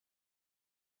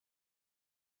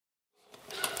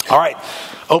All right,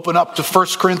 open up to 1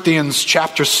 Corinthians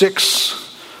chapter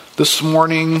 6 this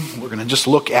morning. We're going to just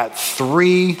look at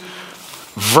 3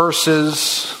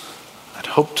 verses. I'd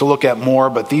hoped to look at more,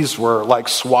 but these were like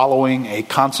swallowing a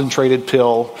concentrated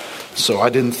pill, so I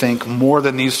didn't think more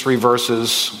than these 3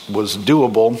 verses was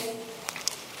doable,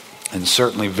 and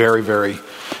certainly very, very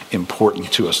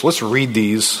important to us. Let's read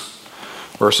these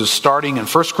verses starting in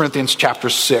 1 Corinthians chapter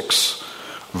 6,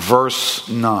 verse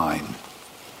 9.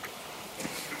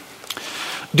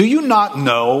 Do you not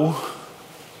know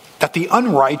that the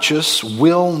unrighteous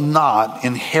will not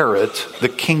inherit the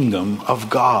kingdom of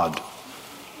God?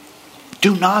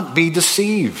 Do not be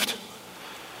deceived.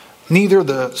 Neither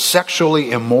the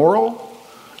sexually immoral,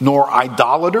 nor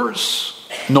idolaters,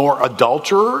 nor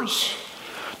adulterers,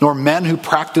 nor men who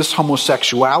practice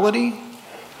homosexuality,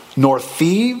 nor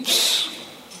thieves,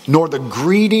 nor the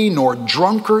greedy, nor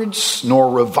drunkards, nor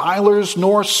revilers,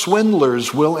 nor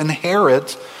swindlers will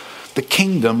inherit the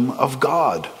kingdom of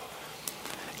God.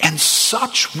 And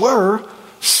such were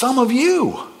some of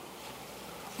you.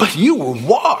 But you were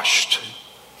washed.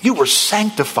 You were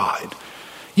sanctified.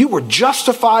 You were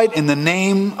justified in the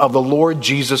name of the Lord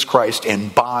Jesus Christ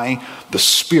and by the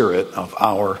Spirit of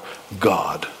our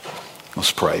God.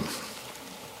 Let's pray.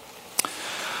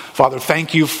 Father,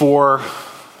 thank you for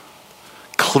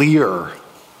clear,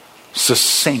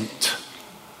 succinct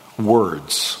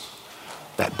words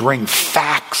that bring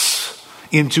facts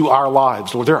into our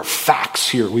lives. Lord, there are facts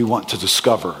here we want to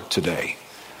discover today.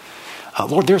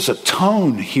 Lord, there's a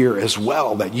tone here as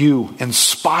well that you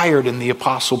inspired in the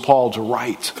Apostle Paul to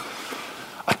write.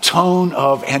 A tone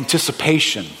of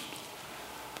anticipation.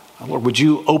 Lord, would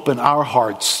you open our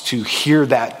hearts to hear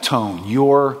that tone?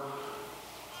 Your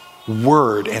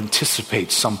word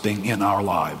anticipates something in our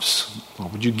lives.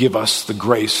 Lord, would you give us the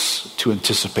grace to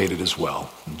anticipate it as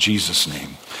well? In Jesus'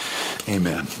 name,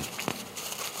 amen.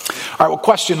 All right, well,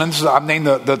 question, and this is, I've named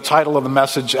the title of the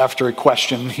message after a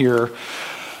question here.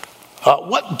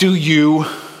 What do you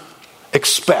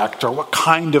expect, or what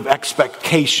kind of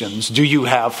expectations do you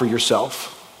have for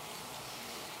yourself?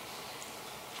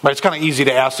 Right, it's kind of easy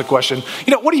to ask the question,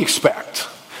 what do you expect?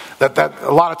 That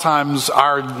a lot of times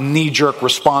our knee-jerk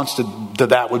response to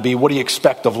that would be, what do you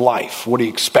expect of life? What do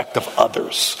you expect of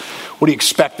others? What do you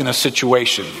expect in a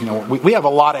situation? We have a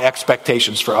lot of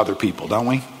expectations for other people, don't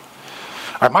we?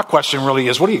 All right, my question really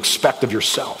is, what do you expect of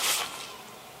yourself?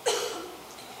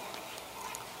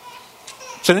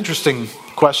 It's an interesting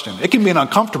question. It can be an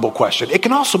uncomfortable question. It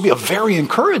can also be a very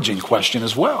encouraging question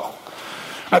as well.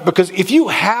 Right, because if you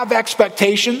have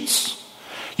expectations,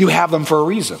 you have them for a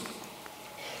reason.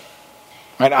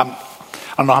 Right? I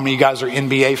don't know how many of you guys are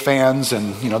NBA fans,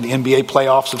 and the NBA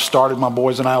playoffs have started. My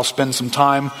boys and I will spend some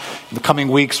time in the coming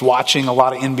weeks watching a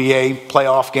lot of NBA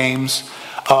playoff games.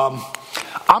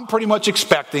 I'm pretty much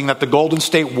expecting that the Golden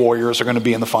State Warriors are going to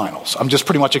be in the finals. I'm just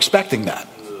pretty much expecting that.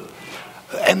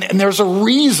 And there's a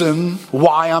reason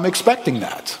why I'm expecting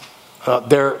that.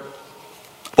 They're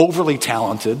overly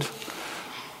talented,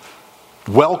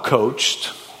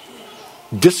 well-coached,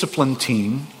 disciplined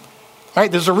team. Right?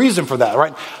 There's a reason for that,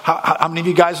 right? How many of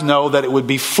you guys know that it would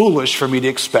be foolish for me to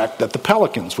expect that the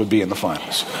Pelicans would be in the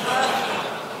finals?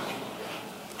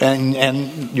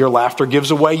 And your laughter gives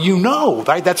away,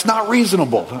 right? That's not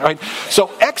reasonable, right?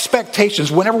 So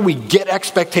expectations, whenever we get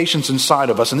expectations inside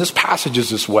of us, and this passage is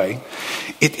this way,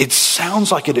 it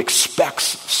sounds like it expects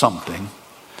something,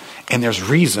 and there's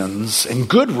reasons, and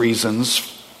good reasons,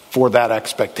 for that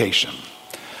expectation.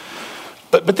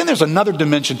 But then there's another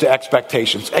dimension to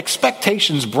expectations.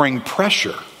 Expectations bring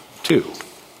pressure, too.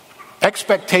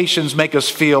 Expectations make us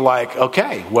feel like,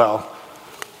 okay, well,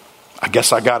 I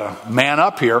guess I got to man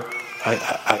up here.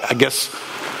 I guess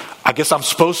I'm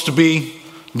supposed to be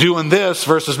doing this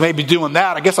versus maybe doing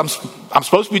that. I guess I'm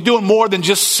supposed to be doing more than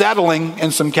just settling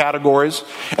in some categories.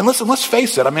 And listen, let's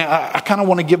face it. I kind of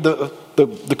want to give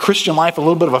the Christian life a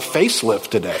little bit of a facelift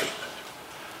today.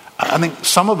 I think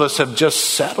some of us have just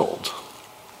settled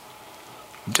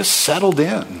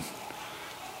in.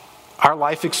 Our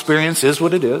life experience is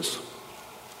what it is.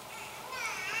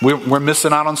 We're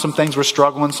missing out on some things. We're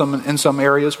struggling in some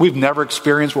areas. We've never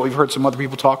experienced what we've heard some other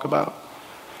people talk about.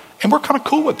 And we're kind of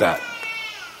cool with that.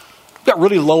 We've got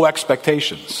really low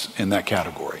expectations in that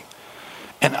category.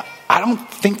 And I don't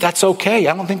think that's okay.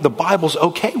 I don't think the Bible's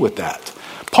okay with that.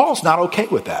 Paul's not okay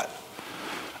with that.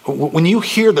 When you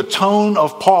hear the tone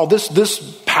of Paul,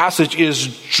 this passage is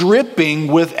dripping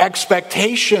with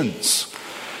expectations.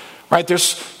 Right, there's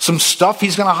some stuff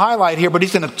he's going to highlight here, but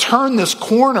he's going to turn this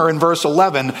corner in verse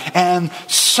 11. And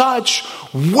such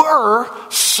were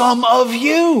some of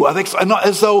you. I think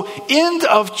as though end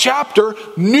of chapter,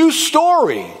 new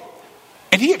story.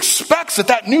 And he expects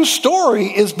that new story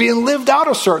is being lived out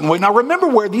a certain way. Now remember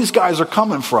where these guys are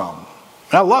coming from.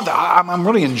 And I love that. I'm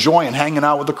really enjoying hanging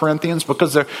out with the Corinthians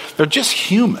because they're just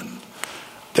human.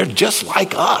 They're just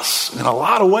like us in a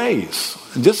lot of ways.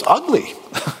 Just ugly.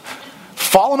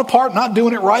 Falling apart, not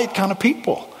doing it right kind of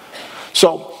people.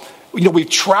 So, we've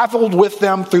traveled with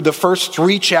them through the first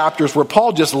 3 chapters where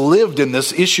Paul just lived in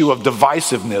this issue of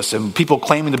divisiveness and people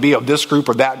claiming to be of this group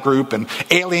or that group and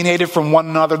alienated from one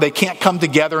another. They can't come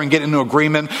together and get into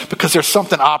agreement because there's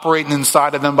something operating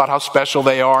inside of them about how special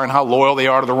they are and how loyal they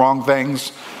are to the wrong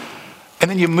things. And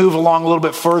then you move along a little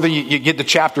bit further, you get to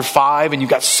chapter 5 and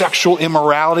you've got sexual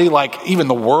immorality, like even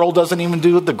the world doesn't even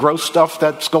do the gross stuff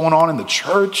that's going on in the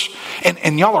church.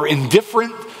 And y'all are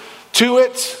indifferent to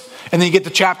it. And then you get to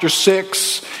chapter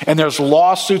 6 and there's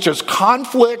lawsuits, there's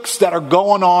conflicts that are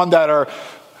going on that are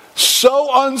so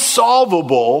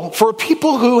unsolvable for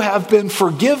people who have been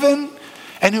forgiven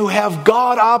and who have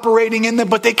God operating in them,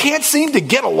 but they can't seem to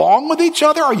get along with each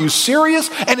other. Are you serious?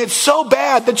 And it's so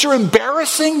bad that you're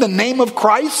embarrassing the name of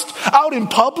Christ out in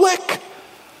public?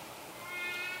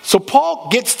 So Paul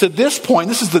gets to this point.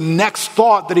 This is the next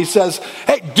thought that he says,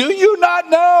 hey, do you not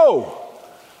know?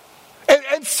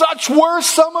 And such were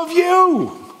some of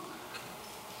you.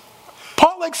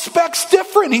 Paul expects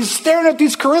different. He's staring at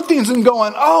these Corinthians and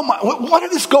going, oh my, what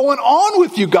is going on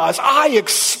with you guys? I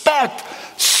expect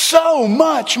so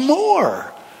much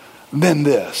more than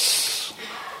this.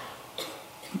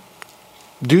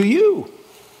 Do you?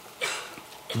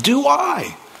 Do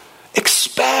I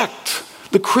expect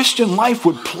the Christian life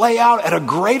would play out at a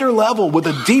greater level with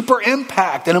a deeper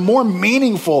impact and a more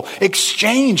meaningful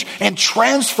exchange and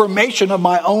transformation of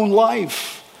my own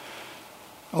life?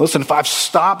 Listen, if I've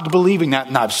stopped believing that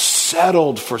and I've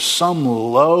settled for some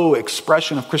low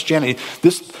expression of Christianity,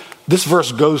 this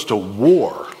verse goes to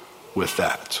war with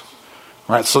that.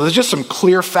 All right, so there's just some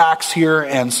clear facts here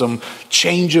and some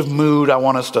change of mood I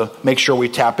want us to make sure we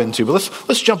tap into. But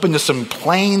let's jump into some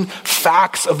plain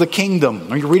facts of the kingdom.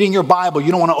 When you're reading your Bible,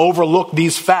 you don't want to overlook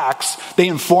these facts. They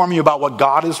inform you about what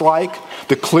God is like,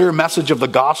 the clear message of the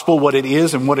gospel, what it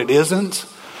is and what it isn't.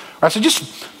 All right, so just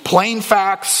plain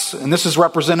facts, and this is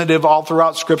representative all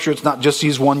throughout Scripture. It's not just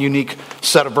these one unique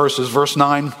set of verses. Verse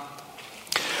 9,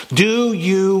 do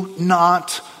you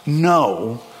not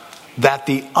know that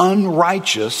the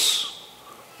unrighteous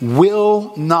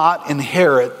will not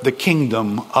inherit the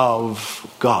kingdom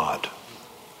of God?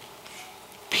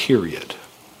 Period.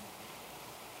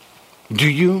 Do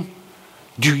you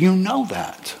know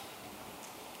that?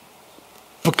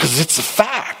 Because it's a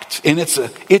fact, and it's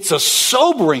a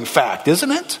sobering fact,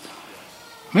 isn't it?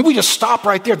 Maybe we just stop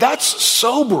right there. That's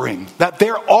sobering, that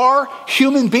there are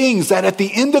human beings that at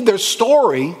the end of their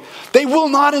story, they will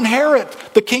not inherit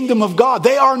the kingdom of God.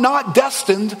 They are not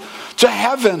destined to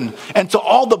heaven and to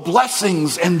all the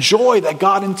blessings and joy that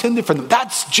God intended for them.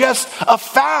 That's just a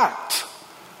fact.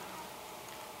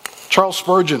 Charles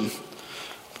Spurgeon.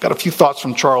 Got a few thoughts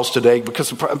from Charles today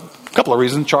because a couple of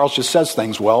reasons. Charles just says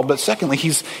things well. But secondly,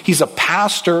 he's a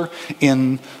pastor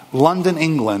in London,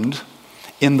 England,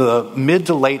 in the mid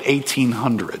to late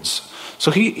 1800s. So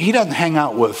he doesn't hang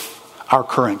out with our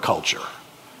current culture.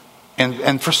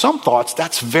 And for some thoughts,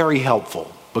 that's very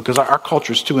helpful because our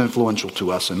culture is too influential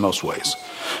to us in most ways.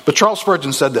 But Charles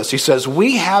Spurgeon said this. He says,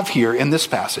 we have here in this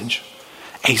passage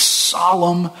a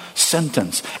solemn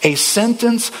sentence. A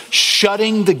sentence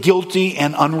shutting the guilty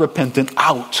and unrepentant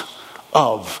out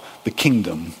of the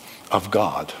kingdom of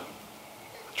God.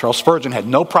 Charles Spurgeon had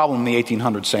no problem in the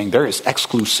 1800s saying there is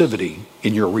exclusivity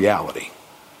in your reality.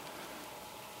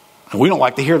 And we don't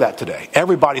like to hear that today.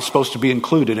 Everybody's supposed to be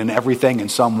included in everything in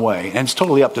some way. And it's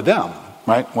totally up to them,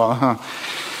 right? Well,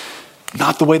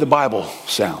 not the way the Bible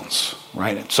sounds,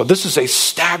 right? So this is a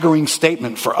staggering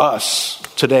statement for us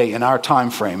today in our time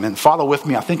frame. And follow with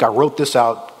me. I think I wrote this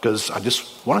out because I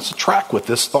just want us to track with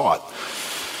this thought.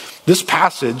 This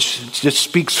passage just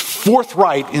speaks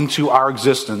forthright into our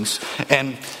existence,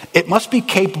 and it must be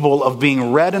capable of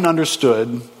being read and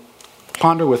understood,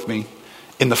 ponder with me,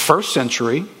 in the first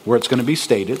century, where it's going to be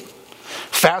stated.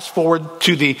 Fast forward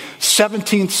to the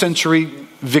 17th century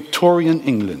Victorian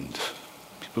England.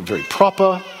 People are very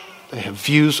proper, they have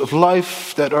views of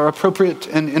life that are appropriate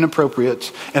and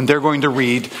inappropriate, and they're going to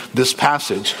read this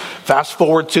passage. Fast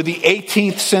forward to the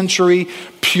 18th century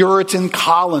Puritan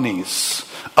colonies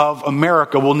of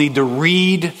America will need to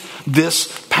read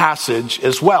this passage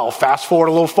as well. Fast forward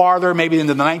a little farther, maybe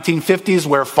into the 1950s,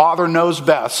 where Father Knows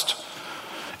Best,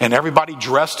 and everybody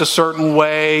dressed a certain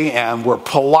way, and were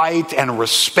polite and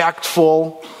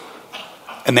respectful.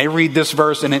 and they read this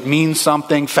verse and it means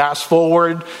something. Fast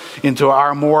forward into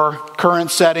our more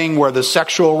current setting where the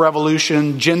sexual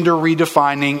revolution, gender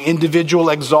redefining, individual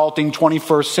exalting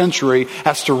 21st century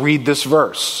has to read this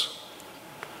verse.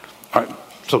 All right,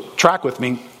 so track with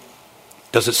me.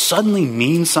 Does it suddenly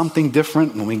mean something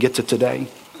different when we get to today?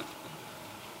 I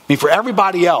mean, for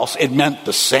everybody else, it meant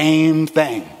the same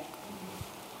thing.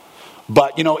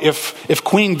 But, if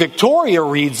Queen Victoria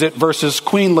reads it versus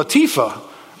Queen Latifah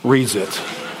reads it,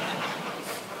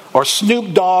 or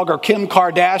Snoop Dogg or Kim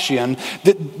Kardashian,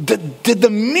 did the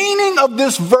meaning of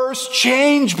this verse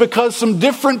change because some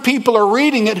different people are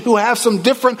reading it who have some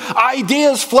different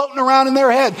ideas floating around in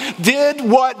their head? Did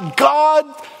what God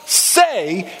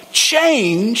say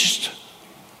changed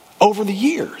over the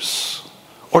years?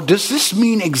 Or does this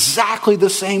mean exactly the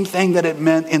same thing that it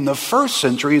meant in the first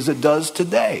century as it does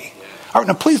today? All right,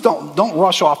 now please don't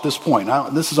rush off this point.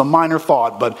 This is a minor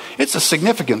thought, but it's a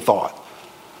significant thought.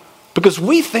 Because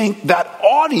we think that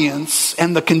audience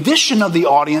and the condition of the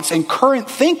audience and current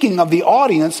thinking of the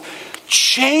audience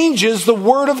changes the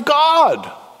Word of God.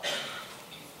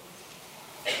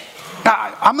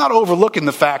 Now, I'm not overlooking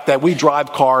the fact that we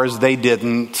drive cars, they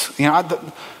didn't.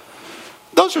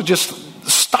 Those are just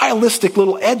stylistic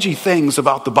little edgy things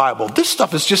about the Bible. This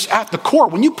stuff is just at the core.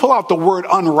 When you pull out the word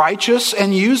unrighteous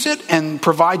and use it and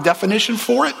provide definition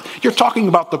for it, you're talking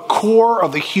about the core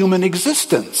of the human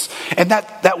existence. And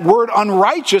that word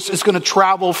unrighteous is going to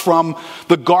travel from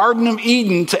the Garden of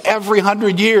Eden to every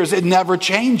 100 years. It never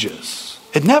changes.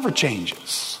 It never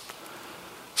changes.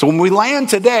 So when we land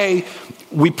today,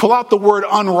 we pull out the word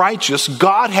unrighteous.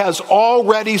 God has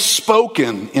already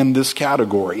spoken in this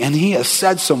category, and he has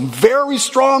said some very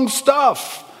strong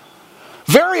stuff.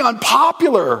 Very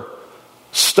unpopular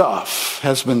stuff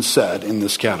has been said in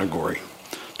this category.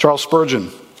 Charles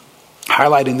Spurgeon,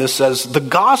 highlighting this, says, the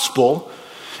gospel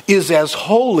is as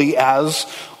holy as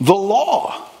the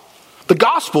law. The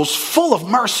gospel's full of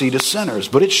mercy to sinners,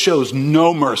 but it shows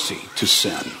no mercy to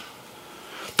sin.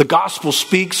 The gospel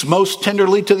speaks most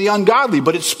tenderly to the ungodly,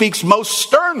 but it speaks most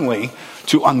sternly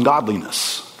to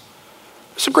ungodliness.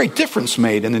 There's a great difference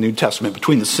made in the New Testament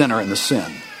between the sinner and the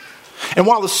sin. And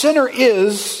while the sinner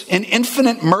is in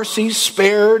infinite mercy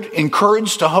spared,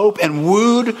 encouraged to hope, and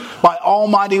wooed by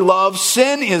almighty love,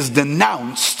 sin is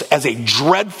denounced as a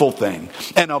dreadful thing,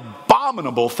 an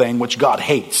abominable thing which God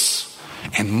hates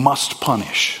and must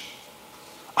punish.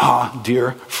 Ah,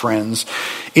 dear friends,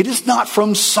 it is not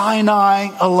from Sinai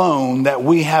alone that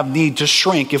we have need to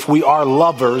shrink if we are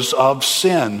lovers of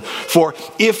sin. For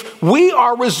if we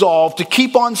are resolved to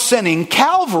keep on sinning,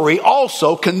 Calvary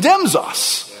also condemns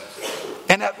us.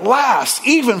 And at last,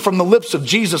 even from the lips of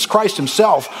Jesus Christ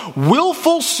himself,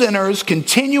 willful sinners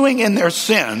continuing in their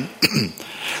sin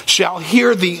shall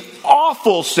hear the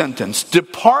awful sentence,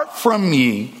 depart from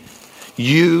me,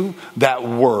 you that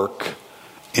work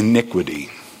iniquity.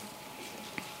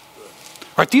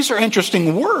 All right, these are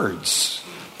interesting words.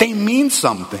 They mean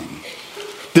something.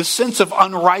 This sense of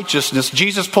unrighteousness,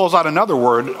 Jesus pulls out another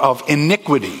word of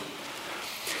iniquity.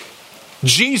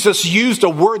 Jesus used a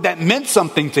word that meant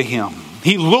something to him.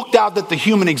 He looked out at the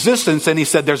human existence and he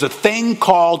said, there's a thing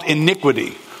called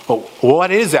iniquity. Well,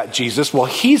 what is that, Jesus? Well,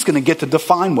 he's going to get to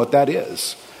define what that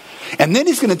is. And then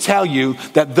he's going to tell you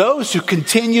that those who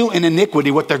continue in iniquity,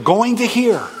 what they're going to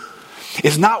hear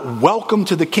is not welcome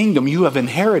to the kingdom, you have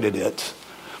inherited it,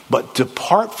 but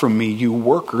depart from me, you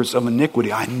workers of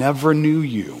iniquity. I never knew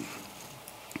you.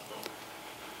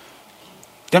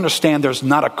 To understand, there's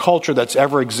not a culture that's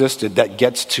ever existed that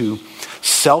gets to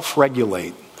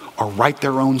self-regulate or write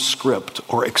their own script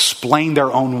or explain their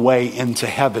own way into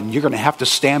heaven. You're going to have to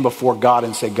stand before God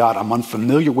and say, God, I'm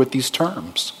unfamiliar with these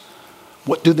terms.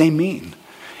 What do they mean?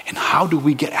 And how do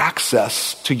we get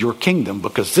access to your kingdom?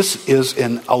 Because this is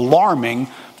an alarming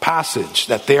passage,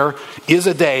 that there is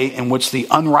a day in which the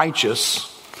unrighteous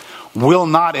will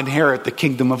not inherit the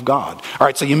kingdom of God. All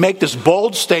right, so you make this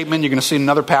bold statement. You're going to see in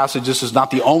another passage, this is not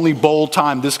the only bold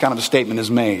time this kind of a statement is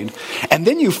made. And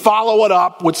then you follow it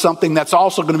up with something that's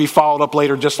also going to be followed up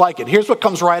later just like it. Here's what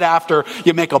comes right after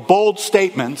you make a bold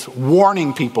statement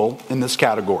warning people in this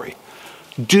category.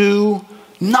 Do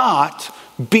not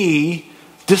be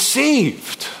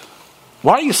deceived.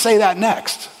 Why do you say that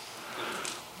next?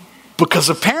 Because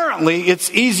apparently it's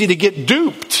easy to get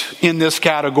duped in this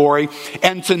category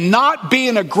and to not be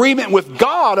in agreement with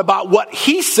God about what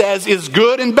he says is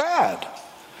good and bad.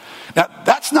 Now,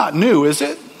 that's not new, is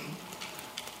it?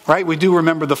 Right? We do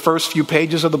remember the first few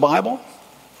pages of the Bible.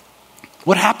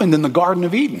 What happened in the Garden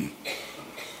of Eden?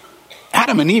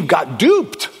 Adam and Eve got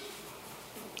duped.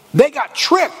 They got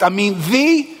tricked. I mean,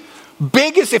 the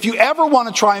biggest, if you ever want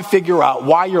to try and figure out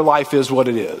why your life is what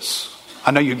it is,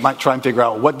 I know you might try and figure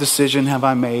out, what decision have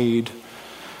I made?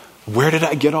 Where did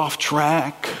I get off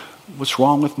track? What's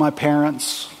wrong with my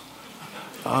parents?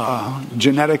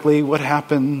 Genetically, what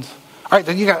happened? All right,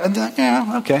 then you got,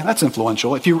 yeah, okay, that's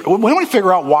influential. When you want to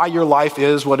figure out why your life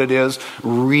is what it is,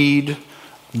 read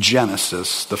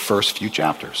Genesis, the first few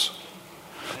chapters.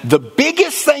 The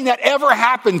biggest thing that ever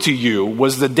happened to you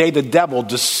was the day the devil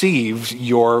deceived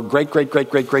your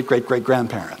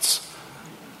great-great-great-great-great-great-great-grandparents.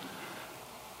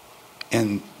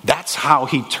 And that's how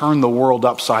he turned the world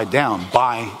upside down,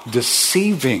 by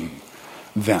deceiving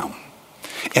them.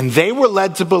 And they were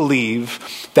led to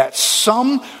believe that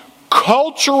some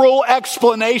cultural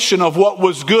explanation of what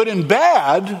was good and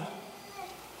bad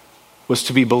was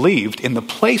to be believed in the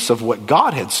place of what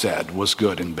God had said was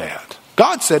good and bad.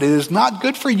 God said, it is not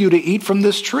good for you to eat from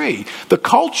this tree. The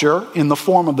culture, in the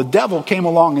form of the devil, came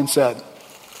along and said,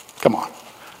 come on,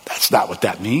 that's not what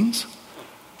that means.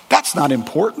 That's not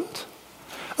important.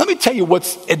 Let me tell you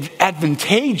what's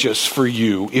advantageous for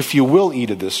you if you will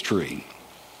eat of this tree.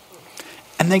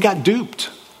 And they got duped.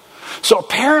 So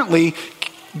apparently,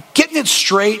 getting it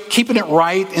straight, keeping it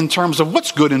right in terms of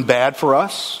what's good and bad for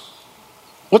us,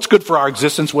 what's good for our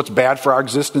existence, what's bad for our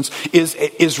existence,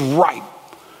 is right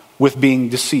with being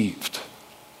deceived.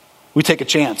 We take a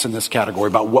chance in this category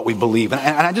about what we believe.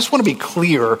 And I just want to be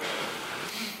clear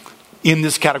in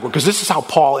this category, because this is how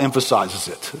Paul emphasizes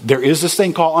it. There is this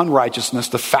thing called unrighteousness.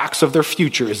 The facts of their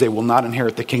future is they will not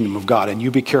inherit the kingdom of God. And you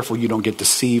be careful you don't get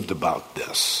deceived about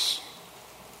this.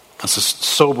 That's a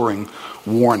sobering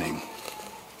warning.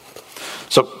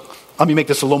 So let me make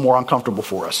this a little more uncomfortable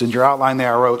for us. In your outline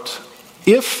there I wrote,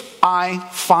 if I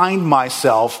find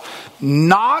myself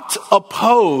not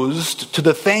opposed to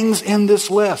the things in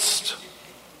this list,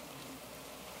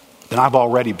 then I've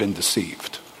already been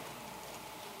deceived.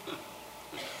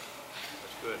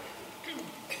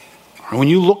 When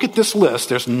you look at this list,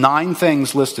 there's 9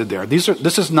 things listed there. This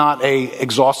is not an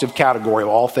exhaustive category of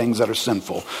all things that are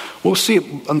sinful. We'll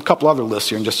see a couple other lists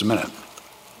here in just a minute.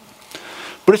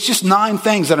 But it's just 9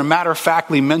 things that are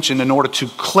matter-of-factly mentioned in order to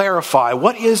clarify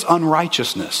what is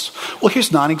unrighteousness. Well,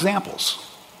 here's 9 examples.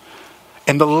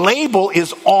 And the label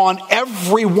is on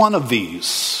every one of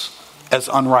these as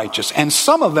unrighteous. And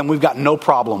some of them we've got no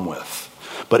problem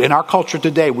with. But in our culture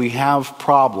today, we have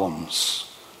problems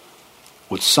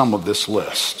with some of this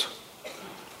list.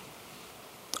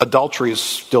 Adultery is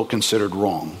still considered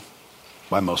wrong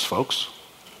by most folks.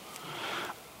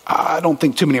 I don't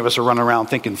think too many of us are running around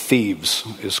thinking thieves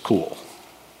is cool.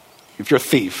 If you're a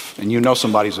thief and you know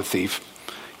somebody's a thief,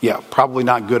 yeah, probably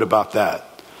not good about that.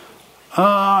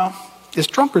 Is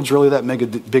drunkards really that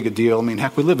big a deal? I mean,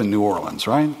 heck, we live in New Orleans,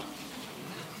 right?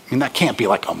 I mean, that can't be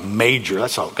like a major,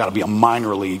 that's got to be a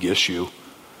minor league issue.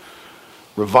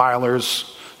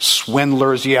 Revilers,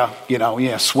 swindlers,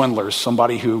 swindlers.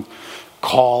 Somebody who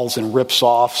calls and rips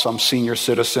off some senior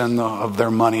citizen of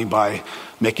their money by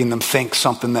making them think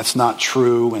something that's not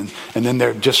true, and then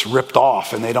they're just ripped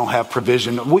off and they don't have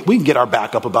provision. We can get our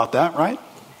back up about that, right?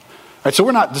 Right, so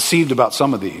we're not deceived about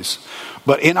some of these.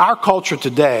 But in our culture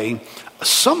today,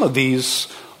 some of these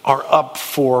are up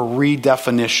for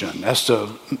redefinition as to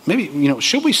maybe,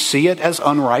 should we see it as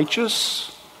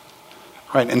unrighteous?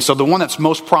 Right, and so the one that's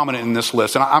most prominent in this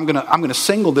list, and I'm gonna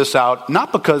single this out,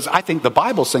 not because I think the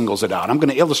Bible singles it out. I'm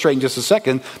going to illustrate in just a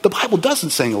second. The Bible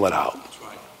doesn't single it out.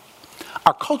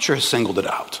 Our culture has singled it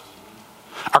out.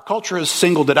 Our culture has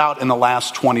singled it out in the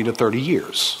last 20 to 30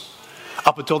 years.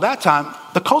 Up until that time,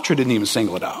 the culture didn't even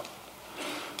single it out.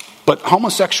 But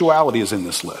homosexuality is in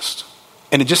this list.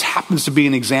 And it just happens to be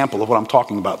an example of what I'm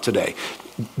talking about today.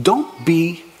 Don't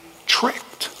be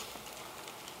tricked.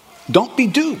 Don't be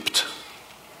duped.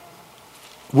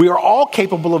 We are all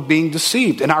capable of being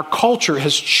deceived. And our culture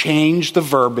has changed the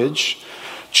verbiage,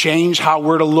 changed how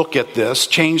we're to look at this,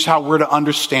 changed how we're to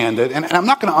understand it. And I'm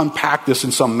not going to unpack this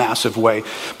in some massive way.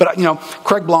 But,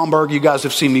 Craig Blomberg, you guys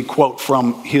have seen me quote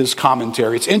from his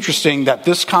commentary. It's interesting that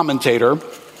this commentator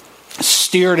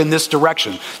steered in this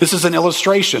direction. This is an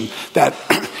illustration that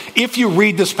if you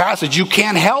read this passage, you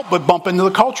can't help but bump into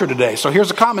the culture today. So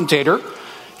here's a commentator.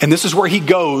 And this is where he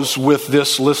goes with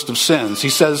this list of sins.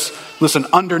 He says, listen,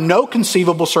 under no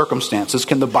conceivable circumstances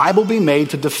can the Bible be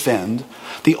made to defend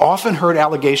the often heard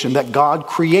allegation that God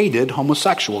created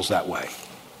homosexuals that way.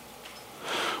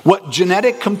 What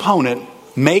genetic component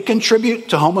may contribute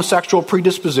to homosexual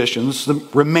predispositions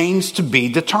remains to be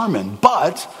determined.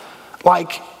 But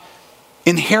like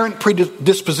inherent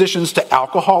predispositions to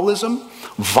alcoholism,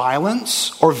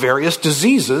 violence, or various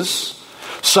diseases,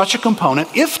 such a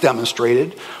component, if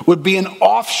demonstrated, would be an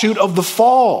offshoot of the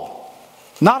fall.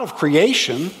 not of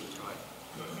creation.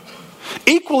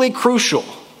 Equally crucial,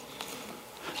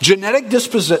 genetic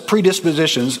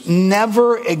predispositions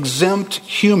never exempt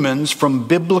humans from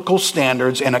biblical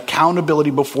standards and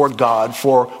accountability before God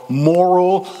for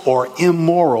moral or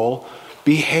immoral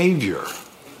behavior.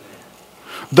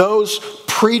 Those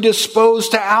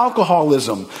predisposed to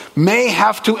alcoholism may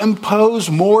have to impose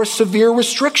more severe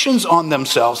restrictions on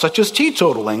themselves, such as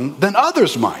teetotaling, than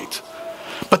others might.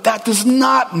 But that does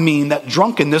not mean that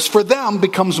drunkenness for them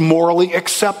becomes morally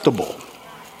acceptable.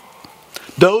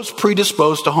 Those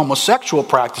predisposed to homosexual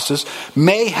practices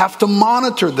may have to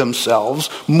monitor themselves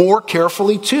more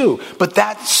carefully too, but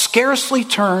that scarcely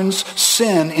turns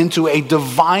sin into a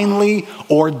divinely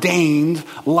ordained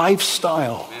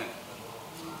lifestyle.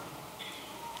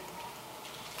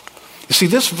 You see,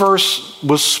 this verse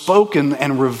was spoken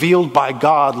and revealed by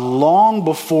God long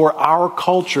before our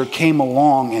culture came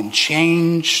along and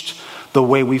changed the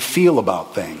way we feel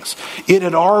about things. It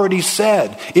had already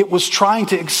said, it was trying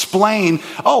to explain,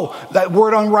 that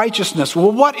word unrighteousness.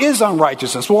 Well, what is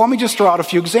unrighteousness? Well, let me just throw out a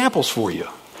few examples for you.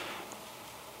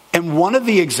 And one of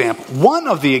the examples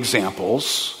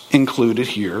included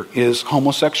here is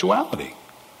homosexuality.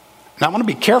 Now, I want to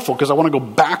be careful because I want to go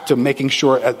back to making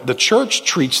sure the church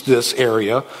treats this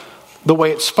area the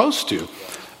way it's supposed to,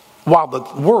 while the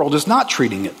world is not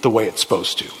treating it the way it's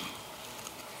supposed to.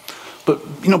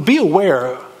 But, be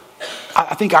aware,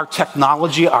 I think our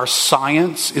technology, our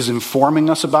science is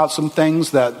informing us about some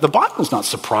things that the Bible's not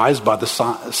surprised by the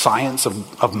science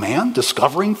of man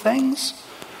discovering things.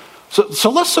 So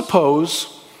let's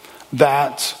suppose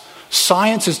that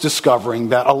science is discovering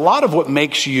that a lot of what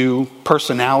makes you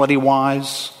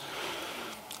personality-wise,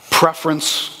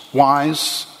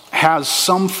 preference-wise, has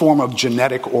some form of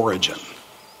genetic origin.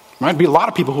 Right? There'd be a lot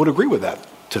of people who would agree with that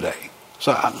today.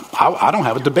 So I don't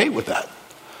have a debate with that.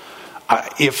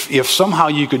 If somehow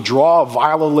you could draw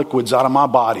vial of liquids out of my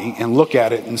body and look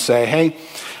at it and say, hey,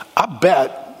 I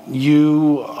bet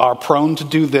you are prone to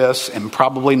do this and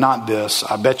probably not this.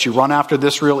 I bet you run after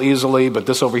this real easily, but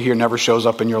this over here never shows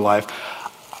up in your life.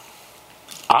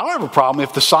 I don't have a problem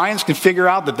if the science can figure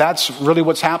out that that's really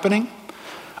what's happening.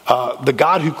 The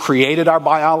God who created our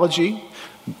biology,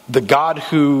 the God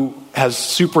who has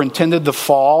superintended the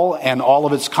fall and all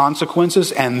of its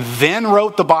consequences and then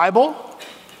wrote the Bible,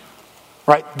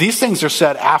 right? These things are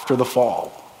said after the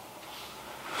fall.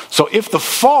 So if the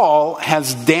fall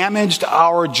has damaged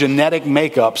our genetic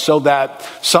makeup so that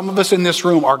some of us in this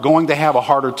room are going to have a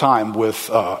harder time with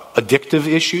addictive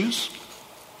issues,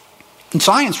 and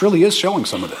science really is showing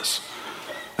some of this,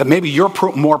 that maybe you're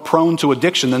more prone to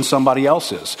addiction than somebody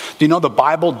else is. Do you know the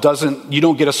Bible you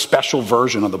don't get a special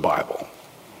version of the Bible.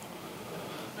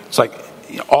 It's like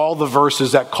all the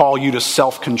verses that call you to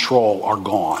self-control are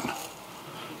gone.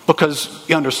 Because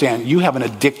you understand, you have an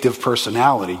addictive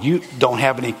personality. You don't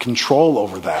have any control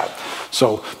over that.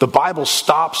 So the Bible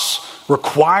stops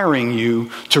requiring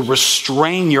you to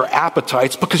restrain your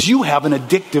appetites because you have an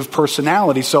addictive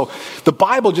personality. So the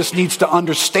Bible just needs to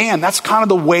understand that's kind of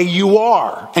the way you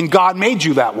are. And God made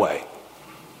you that way.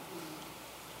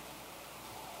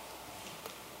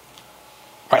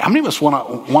 Right, how many of us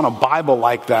want a Bible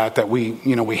like that we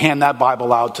hand that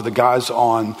Bible out to the guys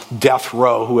on death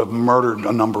row who have murdered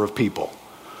a number of people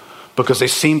because they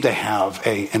seem to have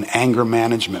an anger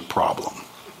management problem?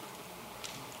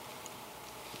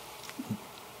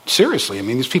 Seriously,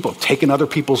 these people have taken other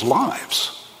people's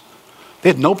lives. They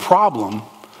had no problem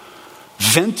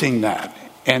venting that.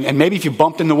 And maybe if you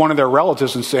bumped into one of their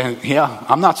relatives and said, yeah,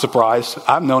 I'm not surprised.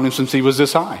 I've known him since he was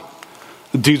this high.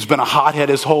 The dude's been a hothead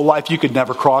his whole life. You could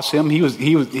never cross him. He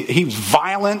was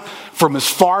violent from as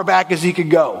far back as he could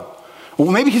go.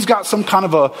 Well, maybe he's got some kind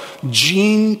of a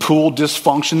gene pool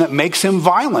dysfunction that makes him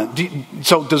violent.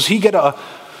 So does he get a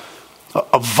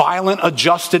violent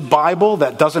adjusted Bible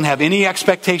that doesn't have any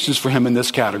expectations for him in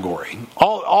this category?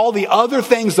 All the other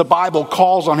things the Bible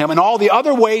calls on him and all the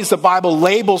other ways the Bible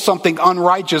labels something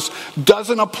unrighteous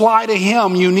doesn't apply to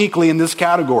him uniquely in this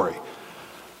category.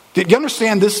 Do you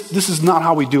understand this is not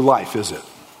how we do life, is it?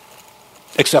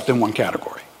 Except in one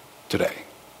category today.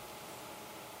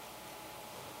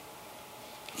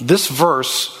 This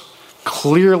verse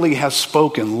clearly has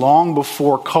spoken long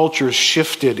before cultures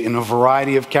shifted in a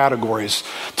variety of categories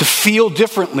to feel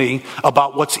differently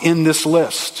about what's in this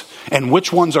list and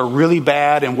which ones are really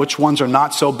bad and which ones are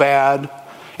not so bad.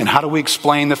 And how do we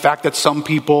explain the fact that some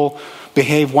people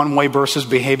behave one way versus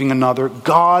behaving another?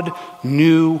 God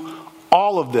knew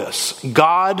all of this.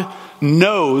 God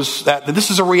knows that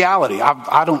this is a reality.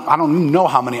 I don't even know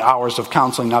how many hours of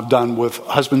counseling I've done with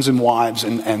husbands and wives.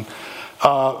 And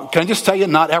can I just tell you,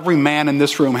 not every man in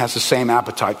this room has the same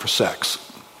appetite for sex.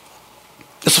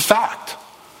 It's a fact.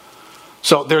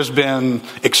 So there's been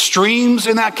extremes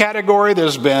in that category.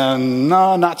 There's been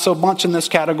not so much in this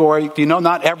category. Do you know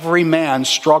not every man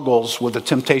struggles with the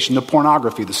temptation to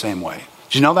pornography the same way?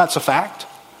 Do you know that's a fact?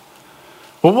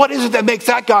 Well, what is it that makes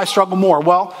that guy struggle more?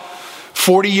 Well,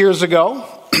 40 years ago,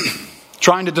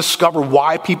 trying to discover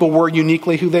why people were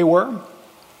uniquely who they were,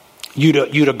 you'd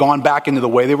have gone back into the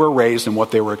way they were raised and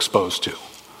what they were exposed to.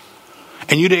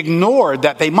 And you'd ignored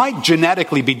that they might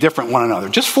genetically be different one another.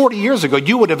 Just 40 years ago,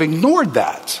 you would have ignored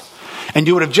that. And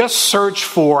you would have just searched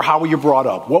for how were you brought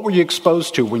up? What were you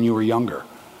exposed to when you were younger?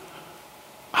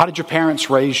 How did your parents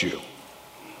raise you?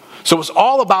 So it was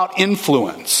all about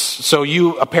influence. So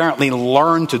you apparently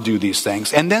learned to do these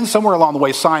things. And then somewhere along the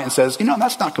way, science says,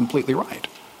 that's not completely right.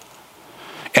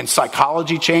 And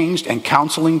psychology changed and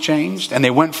counseling changed. And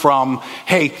they went from,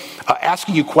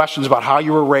 asking you questions about how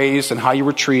you were raised and how you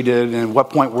were treated and at what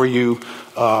point were you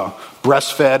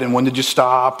breastfed and when did you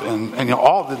stop. And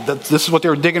this is what they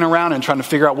were digging around and trying to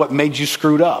figure out what made you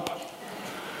screwed up.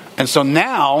 And so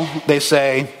now they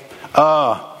say,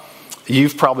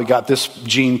 you've probably got this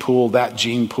gene pool, that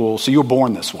gene pool. So you were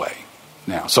born this way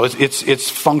now. So it's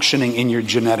functioning in your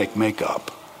genetic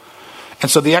makeup. And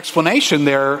so the explanation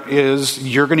there is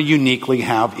you're going to uniquely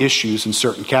have issues in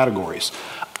certain categories.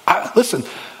 Listen,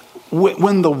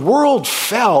 when the world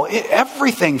fell,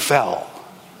 everything fell.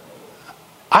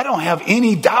 I don't have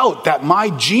any doubt that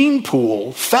my gene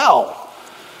pool fell.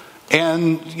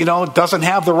 And, it doesn't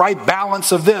have the right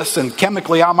balance of this, and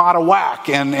chemically I'm out of whack.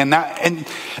 And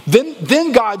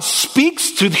then God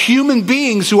speaks to human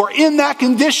beings who are in that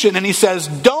condition, and he says,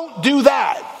 don't do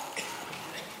that.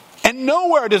 And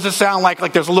nowhere does it sound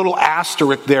like there's a little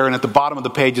asterisk there, and at the bottom of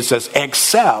the page it says,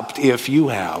 except if you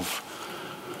have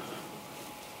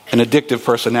an addictive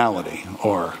personality,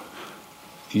 or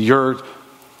your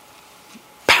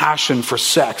passion for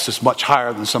sex is much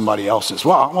higher than somebody else's.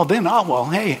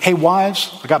 Hey,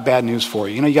 wives, I got bad news for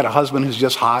you. You got a husband who's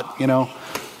just hot,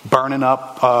 burning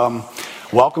up.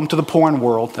 Welcome to the porn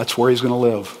world. That's where he's going to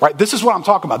live. Right? This is what I'm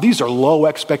talking about. These are low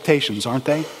expectations, aren't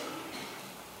they?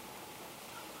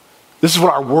 This is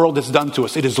what our world has done to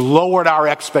us. It has lowered our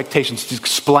expectations to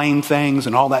explain things,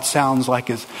 and all that sounds like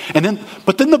is.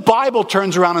 But then the Bible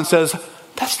turns around and says,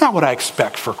 that's not what I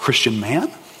expect for a Christian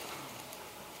man.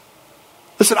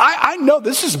 Listen, I know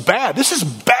this is bad. This is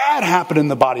bad happening in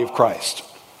the body of Christ.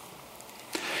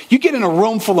 You get in a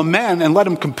room full of men and let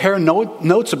them compare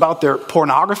notes about their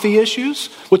pornography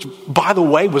issues, which, by the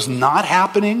way, was not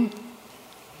happening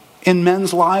in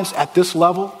men's lives at this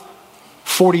level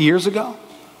 40 years ago.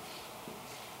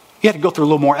 You had to go through a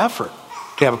little more effort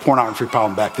to have a pornography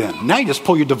problem back then. Now you just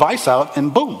pull your device out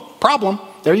and boom, problem.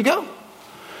 There you go.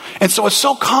 And so it's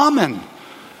so common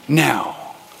now.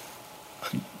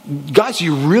 Guys,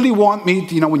 you really want me,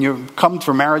 when you come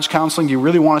for marriage counseling, you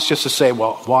really want us just to say,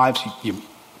 well, wives, you're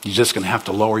just going to have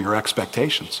to lower your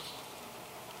expectations.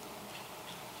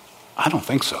 I don't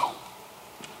think so.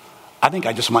 I think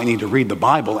I just might need to read the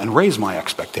Bible and raise my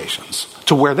expectations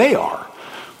to where they are.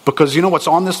 Because you know what's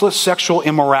on this list? Sexual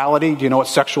immorality. Do you know what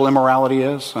sexual immorality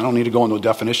is? I don't need to go into a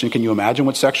definition. Can you imagine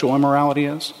what sexual immorality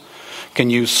is? Can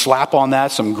you slap on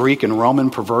that some Greek and Roman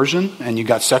perversion and you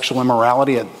got sexual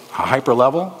immorality at a hyper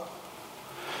level?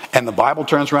 And the Bible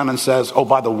turns around and says, oh,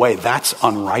 by the way, that's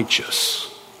unrighteous.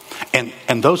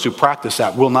 And those who practice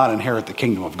that will not inherit the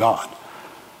kingdom of God.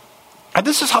 And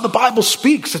this is how the Bible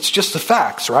speaks. It's just the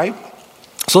facts, right?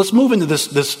 So let's move into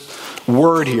this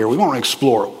word here. We want to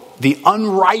explore it. The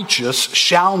unrighteous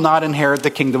shall not inherit the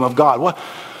kingdom of God.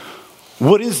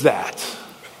 What is that?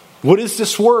 What is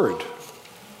this word?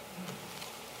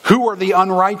 Who are the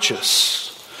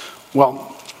unrighteous?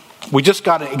 Well, we just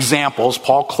got examples.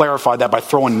 Paul clarified that by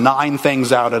throwing 9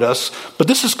 things out at us. But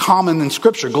this is common in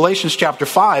Scripture. Galatians chapter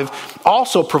 5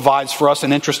 also provides for us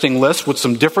an interesting list with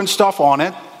some different stuff on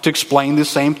it to explain the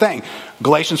same thing.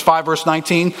 Galatians 5 verse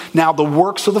 19, now the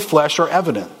works of the flesh are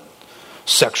evident.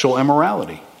 Sexual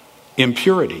immorality,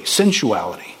 impurity,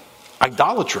 sensuality,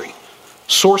 idolatry,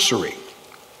 sorcery,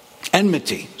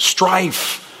 enmity,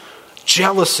 strife,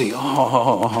 jealousy.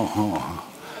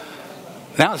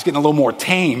 Now it's getting a little more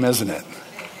tame, isn't it?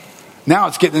 Now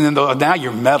it's getting into, now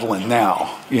you're meddling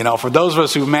now. For those of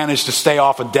us who managed to stay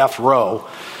off of death row,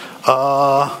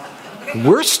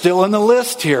 we're still in the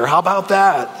list here. How about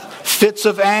that? Fits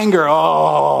of anger.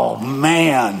 Oh,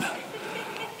 man.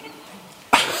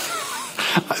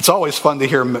 It's always fun to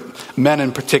hear men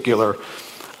in particular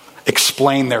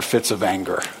explain their fits of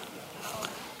anger.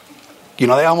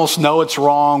 They almost know it's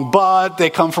wrong, but they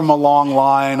come from a long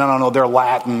line. I don't know, they're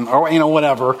Latin or,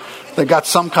 whatever. They got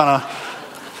some kind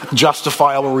of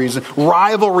justifiable reason.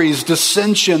 Rivalries,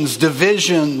 dissensions,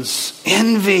 divisions,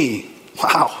 envy.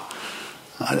 Wow.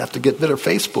 I'd have to get better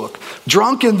Facebook.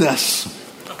 Drunkenness,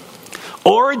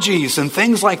 orgies, and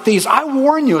things like these. I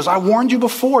warn you, as I warned you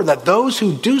before, that those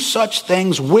who do such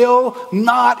things will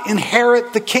not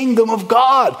inherit the kingdom of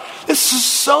God. This is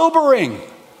sobering.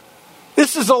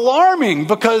 This is alarming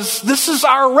because this is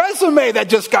our resume that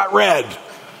just got read.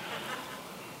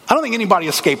 I don't think anybody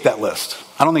escaped that list.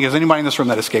 I don't think there's anybody in this room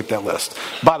that escaped that list.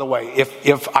 By the way,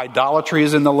 if idolatry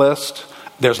is in the list,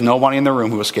 there's nobody in the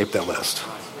room who escaped that list.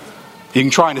 You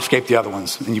can try and escape the other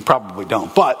ones, and you probably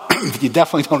don't. But you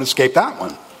definitely don't escape that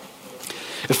one.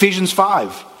 Ephesians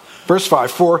 5, verse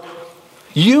 5. For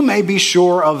you may be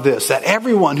sure of this, that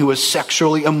everyone who is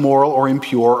sexually immoral or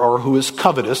impure or who is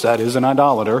covetous, that is an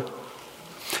idolater,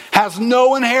 has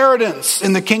no inheritance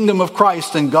in the kingdom of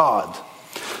Christ and God.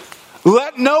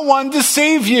 Let no one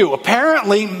deceive you.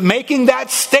 Apparently, making that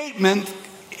statement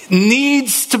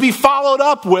needs to be followed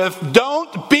up with,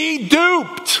 don't be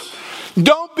duped.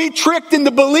 Don't be tricked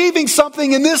into believing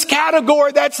something in this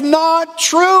category that's not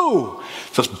true.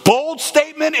 It's a bold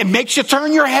statement. It makes you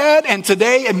turn your head. And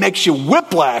today it makes you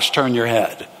whiplash turn your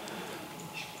head.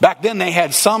 Back then they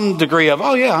had some degree of,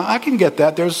 oh yeah, I can get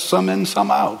that. There's some in,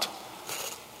 some out.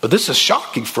 But this is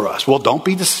shocking for us. Well, don't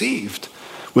be deceived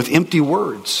with empty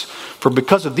words. For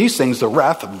because of these things, the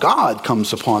wrath of God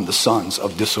comes upon the sons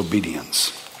of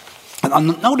disobedience.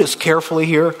 And notice carefully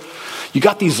here, you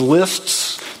got these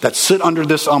lists that sit under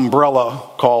this umbrella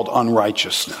called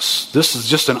unrighteousness. This is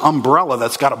just an umbrella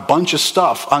that's got a bunch of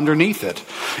stuff underneath it.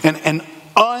 And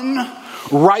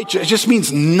unrighteous, it just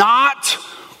means not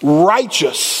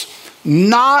righteous,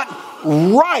 not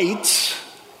right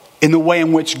in the way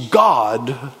in which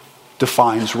God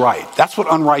defines right. That's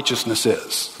what unrighteousness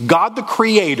is. God the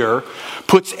Creator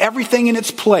puts everything in its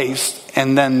place,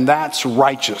 and then that's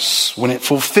righteous. When it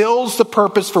fulfills the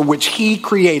purpose for which He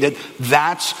created,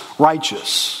 that's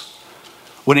righteous.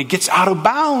 When it gets out of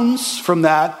bounds from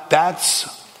that,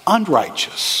 that's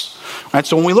unrighteous. Right?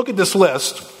 So when we look at this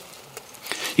list,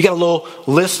 you got a little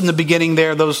list in the beginning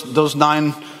there, those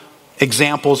 9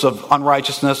 examples of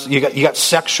unrighteousness. You got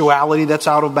sexuality that's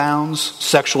out of bounds,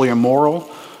 sexually immoral,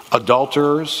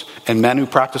 adulterers, and men who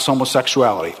practice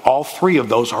homosexuality. All 3 of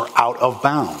those are out of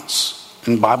bounds.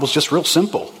 And the Bible's just real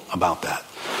simple about that.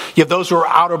 You have those who are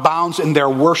out of bounds in their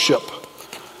worship.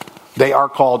 They are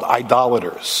called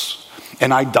idolaters.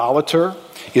 An idolater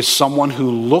is someone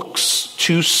who looks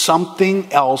to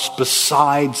something else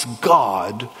besides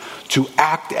God to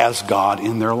act as God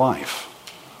in their life.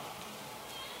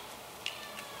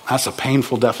 That's a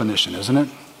painful definition, isn't it?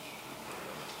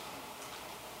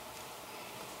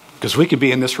 Because we could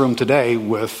be in this room today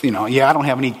with, I don't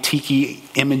have any tiki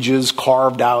images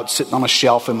carved out, sitting on a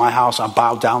shelf in my house. I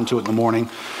bow down to it in the morning.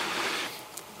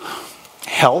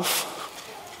 Health,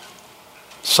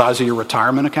 size of your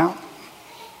retirement account,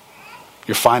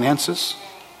 your finances,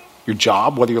 your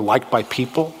job, whether you're liked by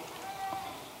people.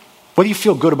 Whether you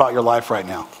feel good about your life right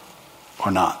now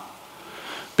or not.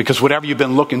 Because whatever you've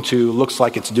been looking to looks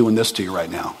like it's doing this to you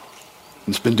right now.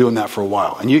 It's been doing that for a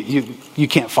while. And you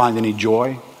can't find any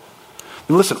joy.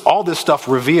 And listen, all this stuff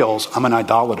reveals I'm an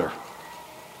idolater.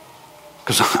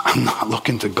 Because I'm not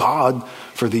looking to God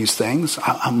for these things.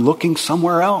 I'm looking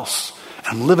somewhere else.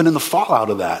 I'm living in the fallout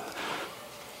of that.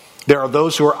 There are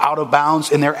those who are out of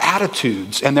bounds in their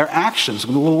attitudes and their actions. A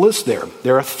little list there.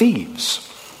 There are thieves.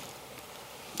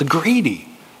 The greedy.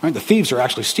 Right? The thieves are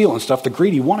actually stealing stuff. The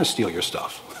greedy want to steal your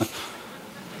stuff.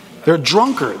 There are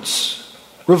drunkards,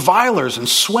 revilers, and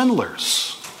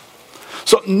swindlers.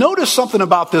 So notice something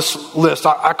about this list.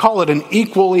 I call it an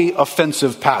equally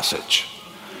offensive passage.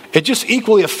 It just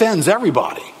equally offends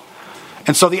everybody.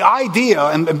 And so the idea,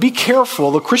 and be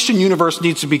careful, the Christian universe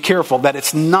needs to be careful that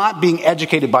it's not being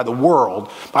educated by the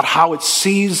world about how it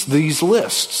sees these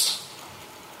lists.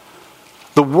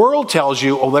 The world tells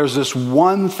you, there's this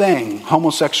one thing,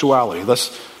 homosexuality.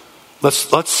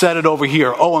 Let's set it over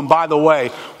here. Oh, and by the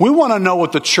way, we want to know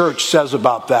what the church says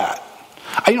about that.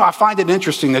 I find it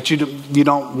interesting that you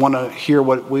don't want to hear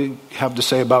what we have to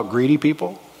say about greedy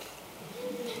people.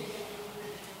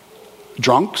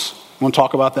 Drunks, want to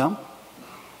talk about them?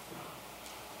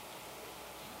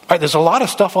 Right, there's a lot of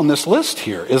stuff on this list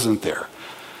here, isn't there?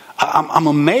 I'm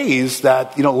amazed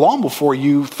that, long before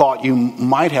you thought you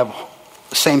might have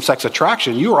same-sex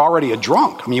attraction, you were already a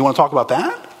drunk. You want to talk about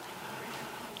that?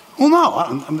 Well,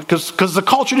 no, because the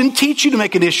culture didn't teach you to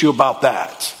make an issue about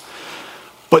that.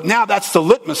 But now that's the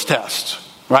litmus test,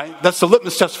 right? That's the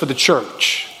litmus test for the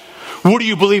church. What do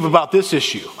you believe about this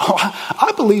issue? Oh,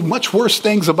 I believe much worse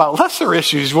things about lesser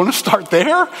issues. You want to start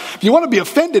there? If you want to be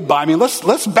offended by me,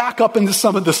 let's back up into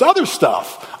some of this other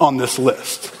stuff on this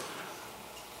list.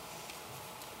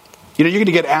 You're going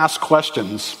to get asked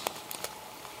questions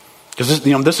because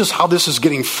this is how this is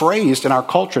getting phrased in our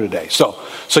culture today. So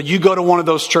you go to one of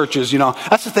those churches.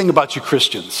 That's the thing about you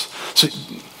Christians.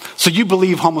 So you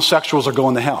believe homosexuals are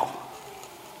going to hell.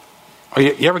 Or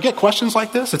you ever get questions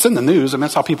like this? It's in the news.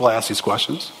 That's how people ask these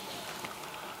questions.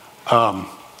 A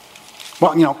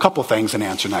couple of things in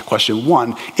answering that question.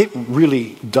 One, it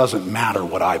really doesn't matter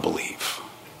what I believe.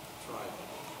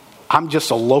 I'm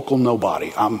just a local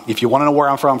nobody. If you want to know where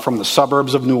I'm from the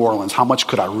suburbs of New Orleans. How much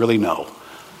could I really know?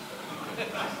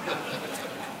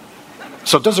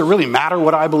 So does it really matter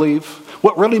what I believe?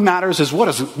 What really matters is what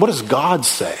does God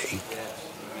say?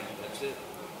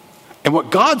 And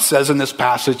what God says in this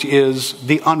passage is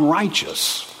the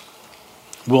unrighteous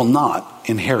will not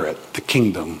inherit the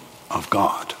kingdom of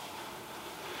God.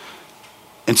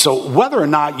 And so whether or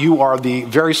not you are the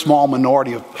very small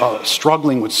minority of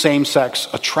struggling with same-sex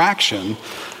attraction,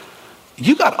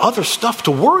 you got other stuff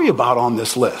to worry about on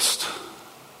this list.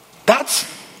 That's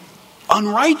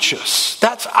unrighteous.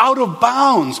 That's out of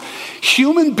bounds.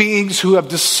 Human beings who have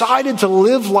decided to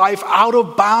live life out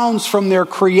of bounds from their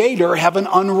Creator have an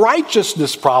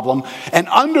unrighteousness problem. And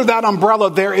under that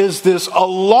umbrella, there is this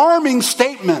alarming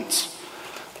statement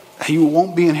that you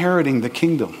won't be inheriting the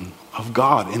kingdom of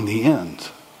God in the end.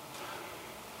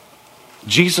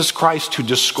 Jesus Christ, who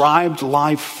described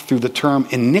life through the term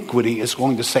iniquity, is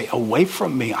going to say, away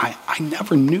from me, I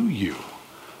never knew you.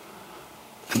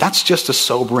 And that's just a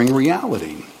sobering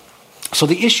reality. So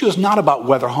the issue is not about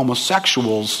whether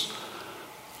homosexuals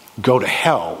go to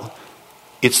hell.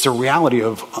 It's the reality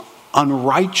of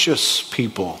unrighteous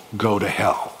people go to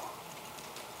hell.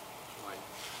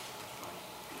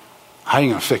 How are you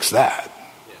going to fix that?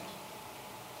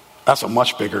 That's a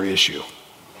much bigger issue.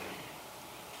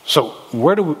 So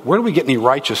where do we get any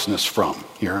righteousness from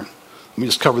here? Let me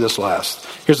just cover this last.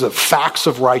 Here's the facts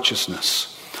of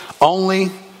righteousness. Only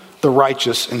the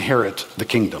righteous inherit the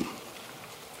kingdom.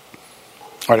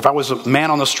 All right, if I was a man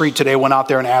on the street today, went out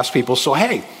there and asked people, so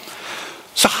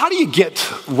how do you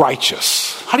get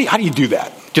righteous? How do you do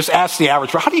that? Just ask the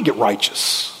average, how do you get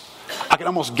righteous? I can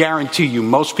almost guarantee you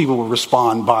most people will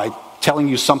respond by telling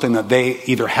you something that they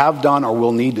either have done or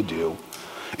will need to do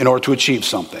in order to achieve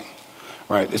something.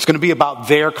 Right? It's going to be about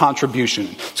their contribution.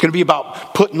 It's going to be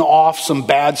about putting off some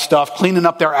bad stuff, cleaning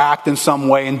up their act in some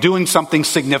way, and doing something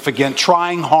significant,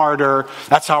 trying harder.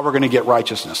 That's how we're going to get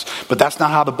righteousness. But that's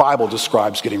not how the Bible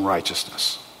describes getting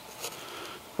righteousness.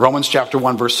 Romans chapter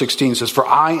 1 verse 16 says, "For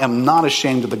I am not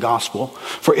ashamed of the gospel,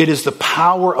 for it is the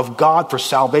power of God for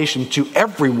salvation to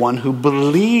everyone who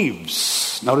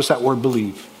believes." Notice that word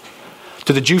believe.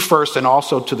 To the Jew first and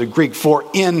also to the Greek. For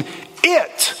in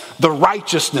it the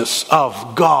righteousness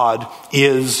of God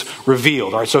is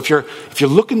revealed. All right, so if you're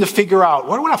looking to figure out,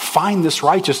 where do I find this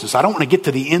righteousness? I don't want to get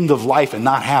to the end of life and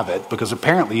not have it, because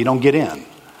apparently you don't get in.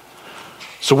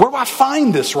 So where do I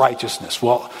find this righteousness?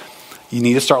 Well, you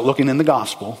need to start looking in the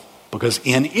gospel, because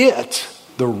in it,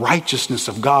 the righteousness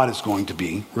of God is going to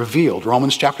be revealed.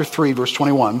 Romans chapter 3, verse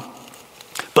 21.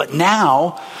 But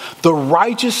now the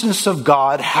righteousness of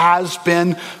God has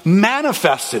been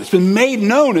manifested. It's been made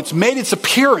known. It's made its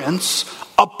appearance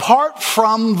apart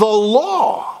from the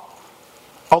law.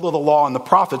 Although the law and the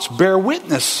prophets bear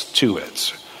witness to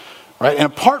it. Right? And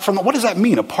apart from, what does that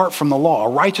mean? Apart from the law.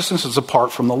 Righteousness is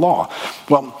apart from the law.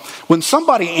 Well, when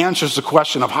somebody answers the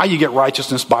question of how you get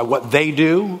righteousness by what they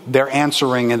do, they're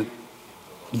answering it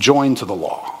joined to the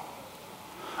law.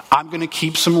 I'm going to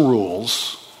keep some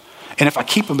rules. And if I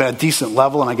keep them at a decent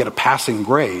level and I get a passing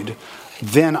grade,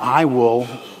 then I will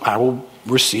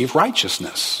receive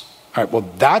righteousness. All right, well,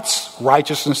 that's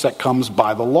righteousness that comes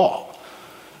by the law.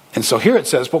 And so here it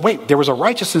says, but wait, there was a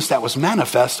righteousness that was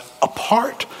manifest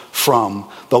apart from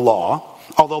the law,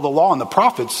 although the law and the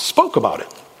prophets spoke about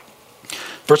it.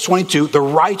 Verse 22, the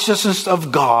righteousness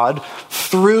of God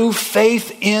through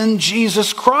faith in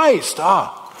Jesus Christ.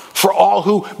 For all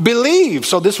who believe.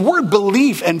 So this word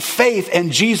belief and faith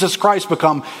and Jesus Christ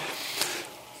become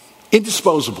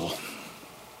indisposable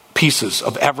pieces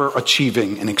of ever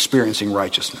achieving and experiencing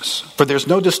righteousness. For there's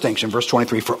no distinction, verse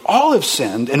 23, for all have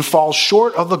sinned and fall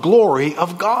short of the glory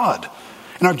of God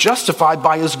and are justified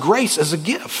by his grace as a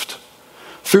gift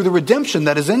through the redemption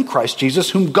that is in Christ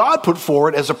Jesus, whom God put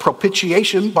forward as a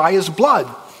propitiation by his blood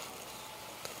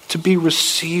to be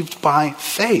received by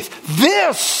faith.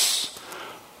 This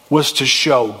was to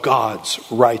show God's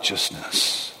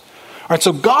righteousness. All right,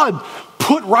 so God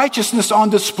put righteousness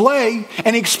on display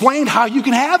and explained how you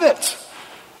can have it.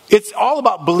 It's all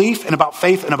about belief and about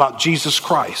faith and about Jesus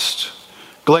Christ.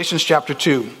 Galatians chapter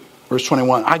 2, verse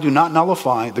 21. I do not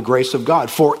nullify the grace of God.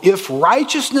 For if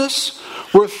righteousness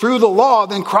were through the law,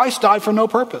 then Christ died for no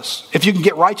purpose. If you can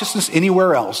get righteousness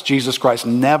anywhere else, Jesus Christ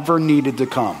never needed to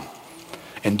come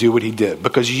and do what he did.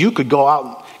 Because you could go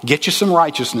out, get you some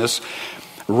righteousness,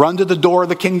 run to the door of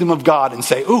the kingdom of God and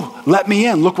say, ooh, let me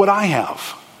in, look what I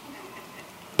have.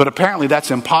 But apparently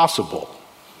that's impossible.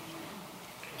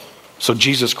 So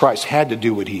Jesus Christ had to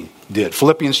do what he did.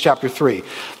 Philippians chapter 3,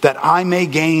 that I may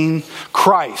gain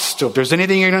Christ. So if there's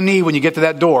anything you're going to need when you get to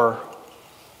that door,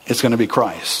 it's going to be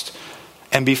Christ.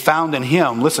 And be found in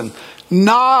him, listen,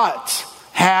 not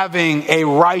having a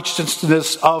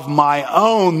righteousness of my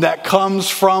own that comes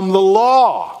from the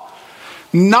law.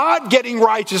 Not getting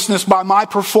righteousness by my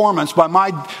performance, by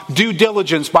my due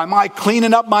diligence, by my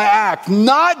cleaning up my act.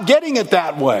 Not getting it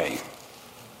that way.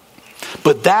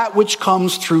 But that which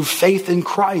comes through faith in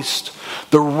Christ.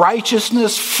 The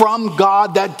righteousness from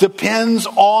God that depends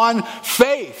on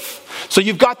faith. So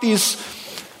you've got these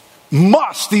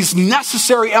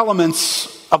necessary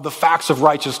elements of the facts of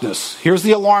righteousness. Here's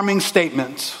the alarming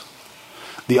statement.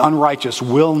 The unrighteous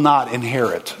will not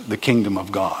inherit the kingdom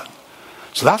of God.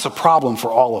 So that's a problem for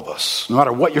all of us. No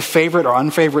matter what your favorite or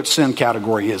unfavorite sin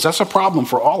category is, that's a problem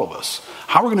for all of us.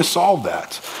 How are we going to solve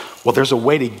that? Well, there's a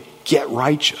way to get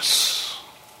righteous.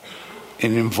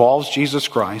 It involves Jesus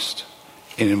Christ.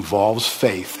 It involves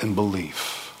faith and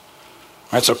belief.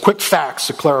 All right, so quick facts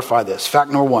to clarify this.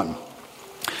 Fact number 1.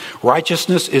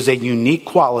 Righteousness is a unique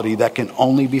quality that can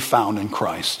only be found in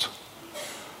Christ.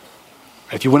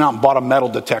 If you went out and bought a metal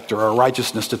detector or a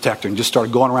righteousness detector and just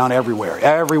started going around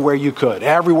everywhere you could,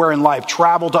 everywhere in life,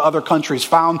 traveled to other countries,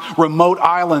 found remote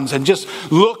islands and just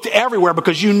looked everywhere,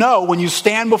 because you know when you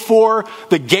stand before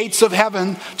the gates of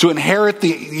heaven to inherit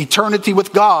the eternity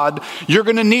with God, you're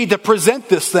going to need to present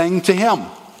this thing to him.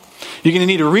 You're going to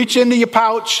need to reach into your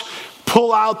pouch,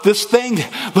 pull out this thing.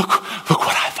 Look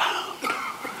what I found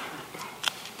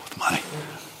with my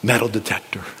metal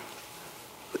detector.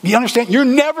 You understand? You're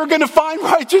never going to find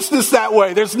righteousness that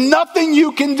way. There's nothing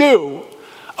you can do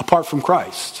apart from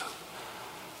Christ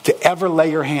to ever lay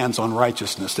your hands on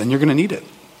righteousness. Then you're going to need it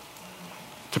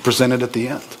to present it at the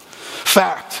end.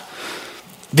 Fact,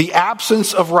 the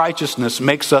absence of righteousness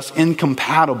makes us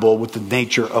incompatible with the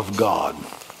nature of God.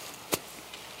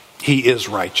 He is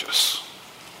righteous.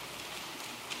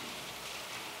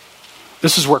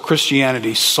 This is where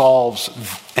Christianity solves,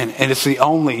 and it's the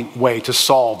only way to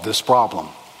solve this problem.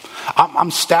 I'm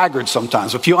staggered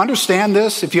sometimes. If you understand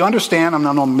this,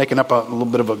 I'm making up a little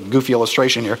bit of a goofy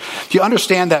illustration here. If you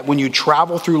understand that when you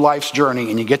travel through life's journey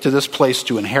and you get to this place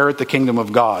to inherit the kingdom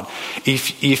of God,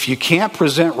 if you can't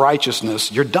present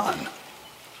righteousness, you're done.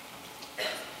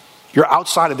 You're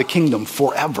outside of the kingdom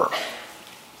forever.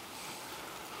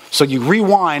 So you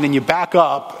rewind and you back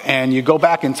up and you go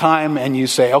back in time and you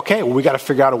say, okay, well, we got to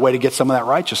figure out a way to get some of that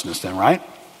righteousness then, right?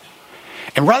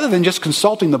 And rather than just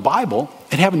consulting the Bible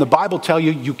and having the Bible tell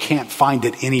you you can't find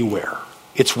it anywhere,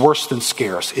 it's worse than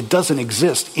scarce. It doesn't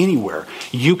exist anywhere.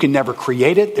 You can never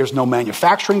create it. There's no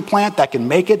manufacturing plant that can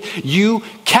make it. You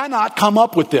cannot come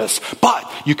up with this, but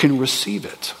you can receive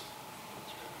it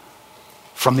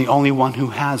from the only one who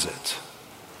has it.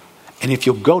 And if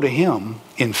you'll go to him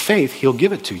in faith, he'll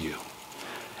give it to you.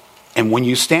 And when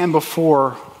you stand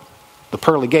before the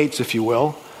pearly gates, if you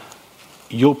will,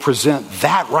 you'll present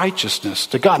that righteousness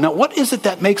to God. Now, what is it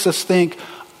that makes us think,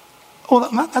 oh,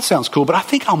 that sounds cool, but I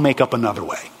think I'll make up another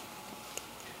way.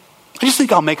 I just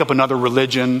think I'll make up another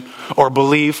religion or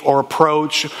belief or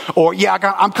approach. Or, yeah,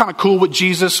 I'm kind of cool with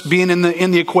Jesus being in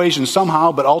the equation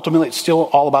somehow, but ultimately it's still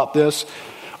all about this.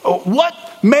 What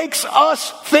makes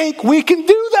us think we can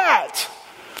do that?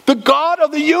 The God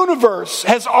of the universe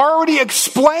has already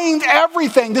explained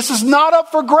everything. This is not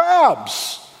up for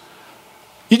grabs.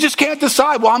 You just can't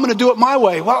decide, well, I'm going to do it my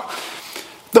way. Well,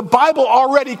 the Bible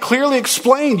already clearly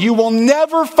explained you will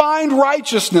never find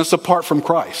righteousness apart from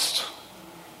Christ.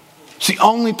 It's the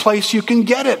only place you can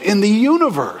get it in the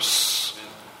universe.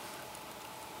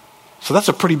 So that's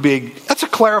a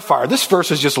clarifier. This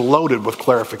verse is just loaded with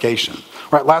clarification.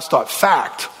 Right, last thought,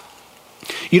 fact.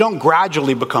 You don't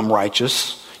gradually become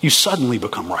righteous, you suddenly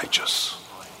become righteous.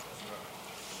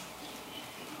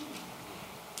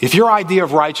 If your idea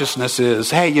of righteousness is,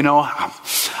 hey, I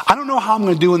don't know how I'm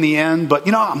going to do in the end, but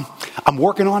I'm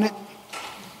working on it.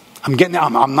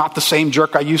 I'm not the same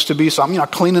jerk I used to be, so I'm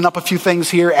cleaning up a few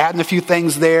things here, adding a few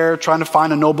things there, trying to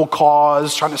find a noble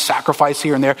cause, trying to sacrifice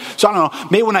here and there. So I don't know,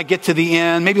 maybe when I get to the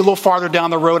end, maybe a little farther down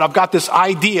the road, I've got this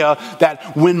idea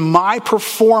that when my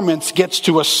performance gets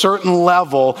to a certain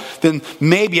level, then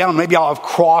maybe I'll have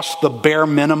crossed the bare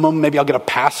minimum. Maybe I'll get a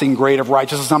passing grade of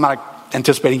righteousness. I'm not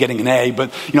anticipating getting an A,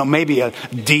 but maybe a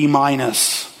D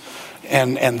minus,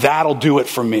 and that'll do it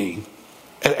for me.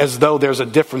 As though there's a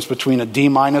difference between a D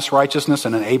minus righteousness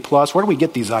and an A plus. Where do we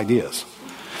get these ideas?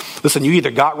 Listen, you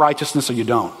either got righteousness or you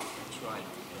don't.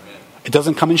 It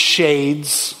doesn't come in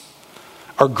shades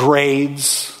or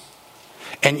grades,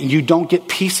 and you don't get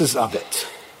pieces of it.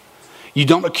 You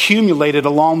don't accumulate it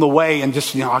along the way and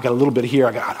just, I got a little bit here.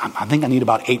 I think I need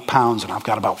about 8 pounds, and I've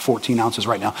got about 14 ounces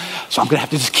right now. So I'm going to have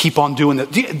to just keep on doing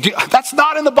that. That's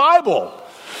not in the Bible.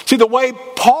 See, the way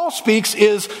Paul speaks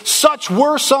is, such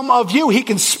were some of you. He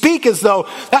can speak as though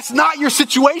that's not your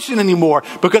situation anymore.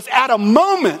 Because at a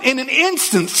moment, in an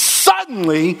instant,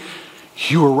 suddenly,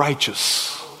 you were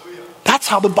righteous. That's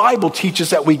how the Bible teaches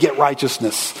that we get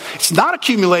righteousness. It's not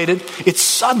accumulated, it's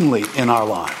suddenly in our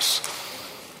lives.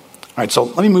 All right, so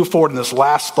let me move forward in this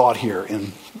last thought here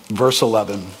in verse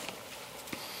 11.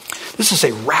 This is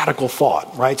a radical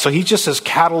thought, right? So he just has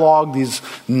cataloged these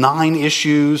 9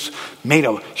 issues, made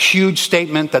a huge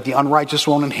statement that the unrighteous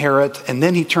won't inherit, and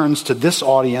then he turns to this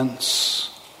audience,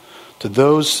 to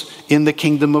those in the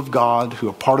kingdom of God who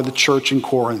are part of the church in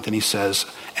Corinth, and he says,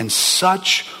 and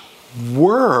such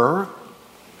were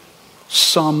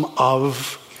some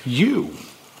of you,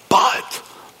 but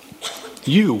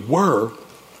you were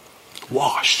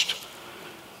washed.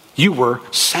 You were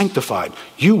sanctified.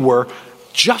 You were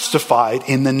justified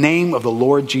in the name of the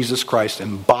Lord Jesus Christ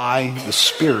and by the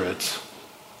Spirit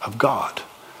of God.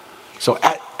 So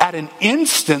at an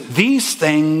instant, these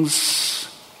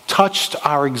things touched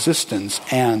our existence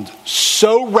and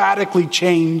so radically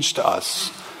changed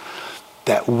us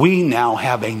that we now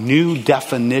have a new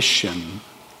definition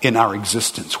in our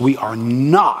existence. We are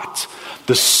not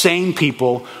the same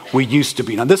people we used to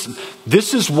be. Now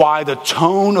this is why the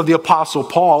tone of the Apostle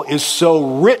Paul is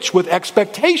so rich with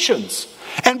expectations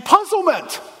and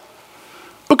puzzlement.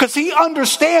 Because he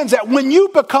understands that when you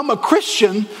become a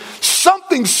Christian,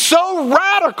 something so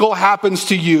radical happens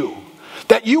to you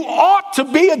that you ought to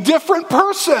be a different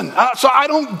person. So I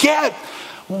don't get,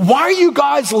 why are you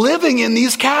guys living in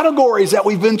these categories that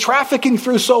we've been trafficking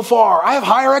through so far? I have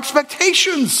higher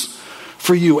expectations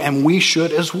for you, and we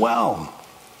should as well.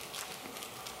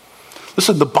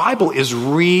 Listen, the Bible is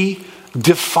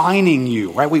redefining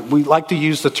you, right? We like to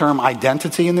use the term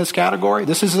identity in this category.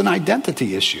 This is an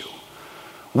identity issue.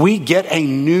 We get a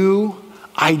new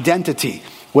identity.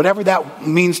 Whatever that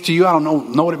means to you, I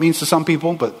don't know what it means to some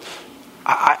people, but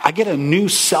I get a new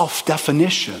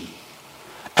self-definition.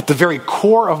 At the very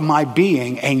core of my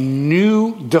being, a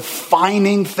new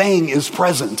defining thing is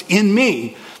present in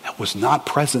me that was not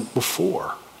present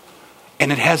before.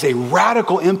 And it has a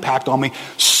radical impact on me,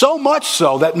 so much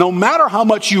so that no matter how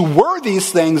much you were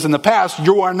these things in the past,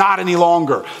 you are not any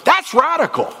longer. That's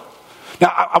radical.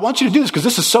 Now, I want you to do this because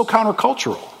this is so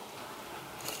countercultural.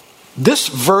 This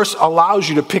verse allows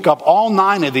you to pick up all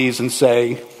 9 of these and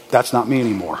say, that's not me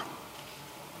anymore.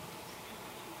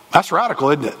 That's radical,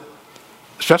 isn't it?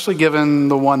 Especially given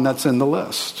the one that's in the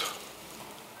list.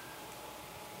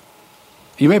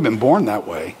 You may have been born that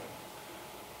way,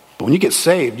 but when you get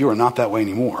saved, you are not that way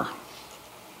anymore.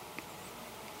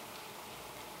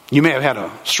 You may have had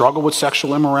a struggle with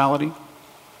sexual immorality.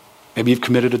 Maybe you've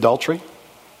committed adultery.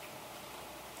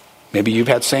 Maybe you've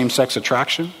had same-sex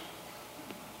attraction.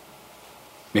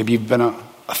 Maybe you've been a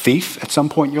thief at some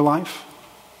point in your life.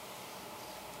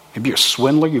 Maybe you're a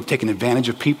swindler. You've taken advantage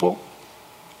of people.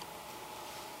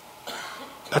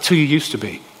 That's who you used to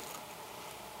be.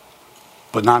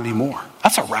 But not anymore.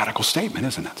 That's a radical statement,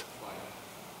 isn't it?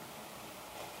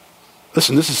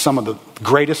 Listen, this is some of the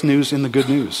greatest news in the good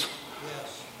news.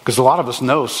 Because a lot of us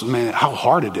know, man, how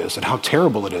hard it is and how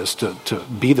terrible it is to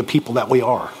be the people that we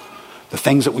are. The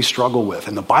things that we struggle with.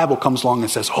 And the Bible comes along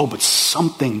and says, oh, but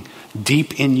something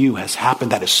deep in you has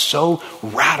happened that is so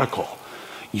radical.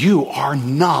 You are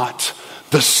not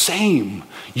the same.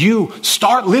 You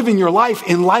start living your life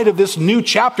in light of this new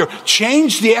chapter.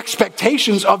 Change the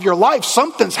expectations of your life.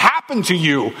 Something's happened to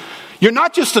you. You're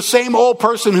not just the same old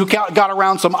person who got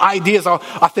around some ideas.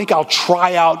 I think I'll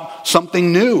try out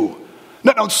something new.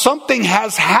 No, something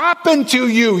has happened to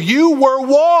you. You were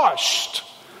washed.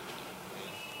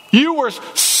 You were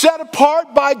set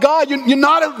apart by God. You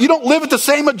don't live at the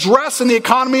same address in the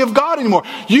economy of God anymore.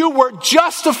 You were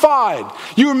justified.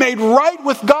 You were made right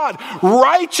with God.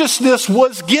 Righteousness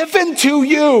was given to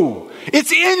you.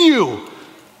 It's in you,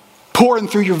 pouring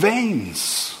through your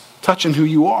veins, touching who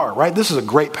you are, right? This is a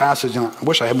great passage, and I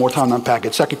wish I had more time to unpack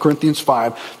it. 2 Corinthians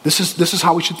 5. This is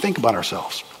how we should think about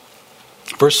ourselves.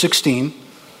 Verse 16.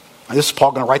 This is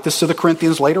Paul going to write this to the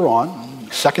Corinthians later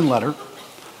on, second letter.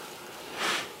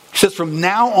 He says, from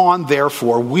now on,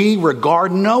 therefore, we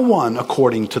regard no one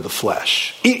according to the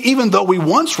flesh. Even though we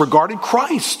once regarded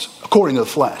Christ according to the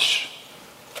flesh,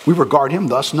 we regard him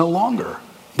thus no longer.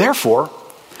 Therefore,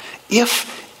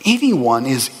 if anyone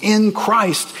is in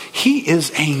Christ, he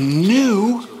is a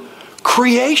new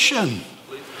creation.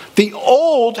 The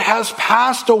old has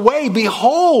passed away.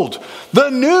 Behold, the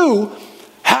new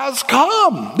has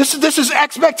come. This is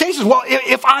expectations. Well,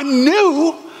 if I'm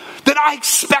new, then I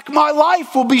expect my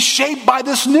life will be shaped by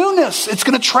this newness. It's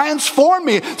going to transform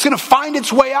me. It's going to find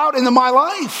its way out into my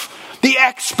life. The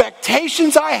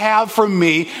expectations I have from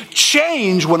me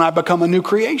change when I become a new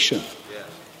creation.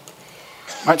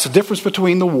 Right, it's the difference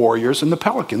between the Warriors and the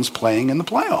Pelicans playing in the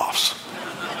playoffs.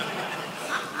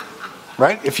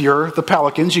 Right? If you're the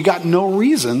Pelicans, you got no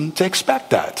reason to expect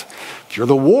that. If you're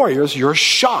the Warriors, you're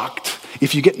shocked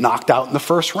if you get knocked out in the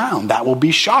first round. That will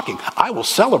be shocking. I will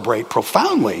celebrate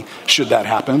profoundly should that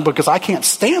happen because I can't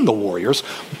stand the Warriors,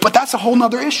 but that's a whole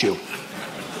nother issue.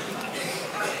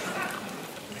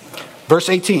 Verse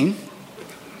 18,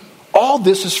 all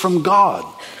this is from God,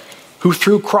 who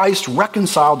through Christ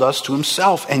reconciled us to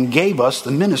himself and gave us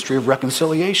the ministry of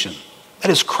reconciliation.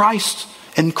 That is Christ.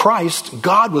 In Christ,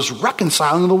 God was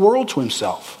reconciling the world to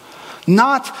himself,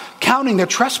 not counting their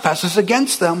trespasses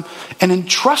against them and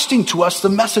entrusting to us the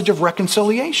message of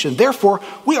reconciliation. Therefore,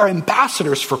 we are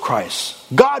ambassadors for Christ,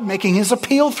 God making his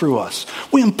appeal through us.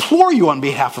 We implore you on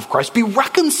behalf of Christ, be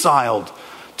reconciled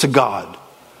to God.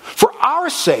 For our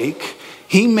sake,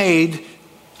 he made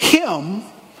him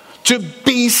to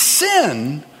be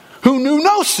sin who knew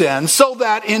no sin, so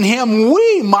that in him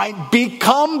we might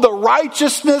become the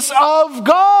righteousness of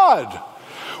God.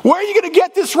 Where are you going to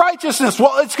get this righteousness?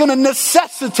 Well, it's going to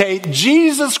necessitate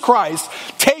Jesus Christ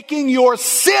taking your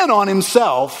sin on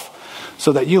himself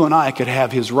so that you and I could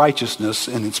have his righteousness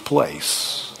in its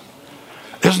place.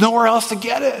 There's nowhere else to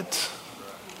get it.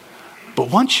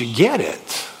 But once you get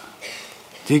it,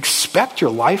 do you expect your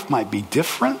life might be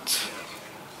different?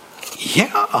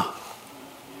 Yeah.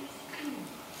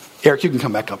 Eric, you can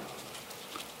come back up.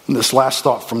 And this last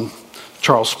thought from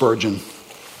Charles Spurgeon.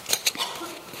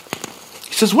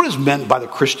 He says, what is meant by the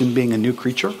Christian being a new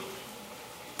creature?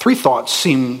 Three thoughts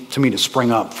seem to me to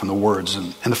spring up from the words.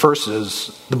 And the first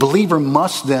is, the believer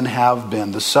must then have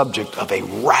been the subject of a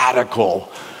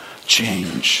radical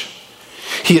change.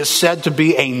 He is said to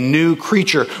be a new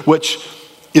creature, which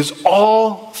is of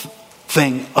all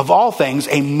things,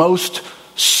 a most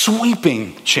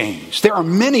sweeping change. There are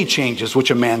many changes which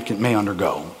a man may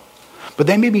undergo, but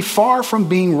they may be far from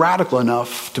being radical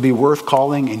enough to be worth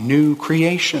calling a new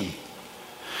creation.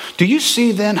 Do you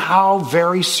see then how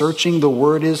very searching the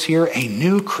word is here? A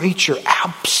new creature,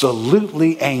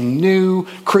 absolutely a new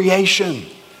creation.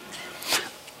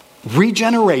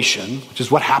 Regeneration, which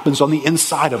is what happens on the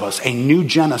inside of us, a new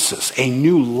Genesis, a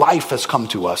new life has come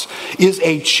to us, is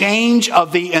a change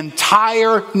of the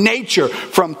entire nature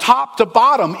from top to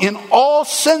bottom in all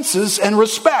senses and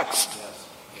respects.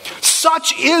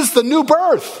 Such is the new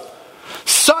birth.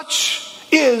 Such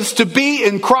is to be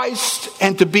in Christ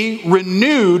and to be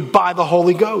renewed by the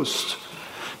Holy Ghost.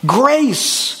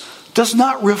 Grace does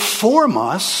not reform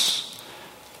us,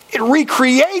 it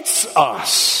recreates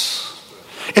us.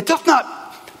 It doth not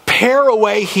pare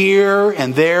away here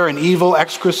and there an evil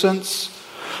excrescence,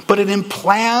 but it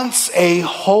implants a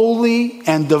holy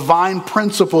and divine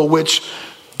principle which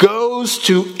goes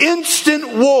to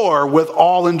instant war with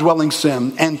all indwelling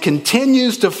sin and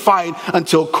continues to fight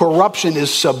until corruption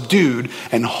is subdued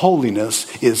and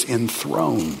holiness is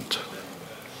enthroned.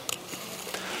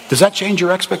 Does that change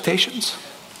your expectations?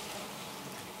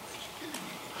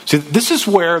 See, this is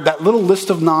where that little list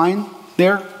of 9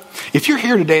 there, if you're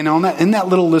here today and in that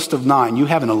little list of 9, you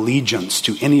have an allegiance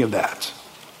to any of that.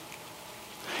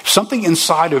 If something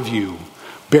inside of you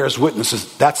bears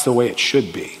witnesses, that's the way it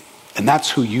should be. And that's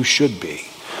who you should be.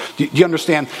 Do you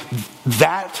understand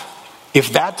that?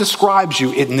 If that describes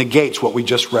you, it negates what we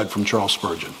just read from Charles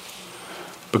Spurgeon.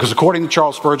 Because according to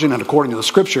Charles Spurgeon and according to the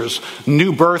scriptures,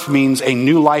 new birth means a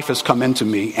new life has come into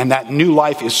me, and that new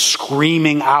life is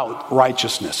screaming out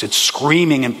righteousness. It's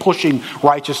screaming and pushing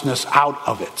righteousness out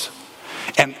of it.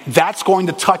 And that's going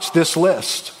to touch this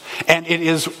list. And it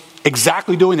is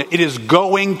exactly doing it. It is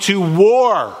going to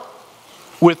war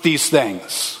with these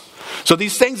things. So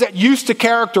these things that used to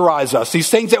characterize us, these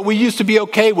things that we used to be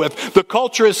okay with, the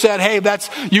culture has said, hey,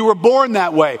 you were born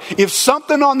that way. If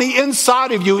something on the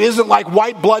inside of you isn't like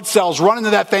white blood cells running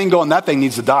to that thing going, that thing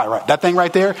needs to die, right? That thing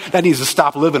right there, that needs to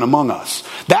stop living among us.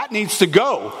 That needs to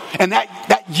go. And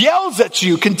that yells at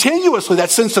you continuously,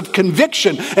 that sense of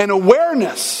conviction and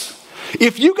awareness.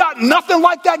 If you got nothing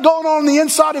like that going on the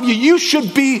inside of you, you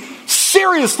should be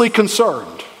seriously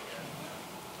concerned.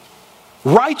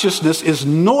 Righteousness is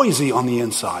noisy on the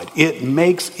inside. It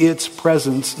makes its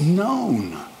presence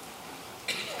known.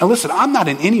 And listen, I'm not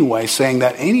in any way saying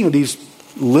that any of these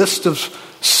lists of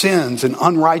sins and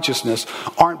unrighteousness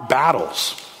aren't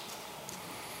battles.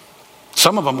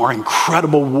 Some of them are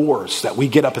incredible wars that we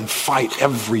get up and fight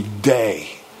every day.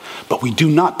 But we do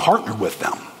not partner with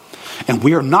them. And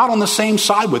we are not on the same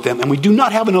side with them. And we do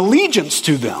not have an allegiance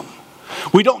to them.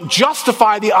 We don't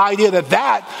justify the idea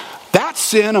that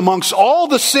sin amongst all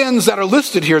the sins that are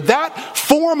listed here, that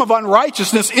form of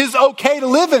unrighteousness is okay to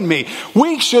live in me.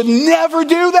 We should never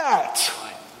do that.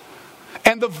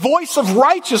 And the voice of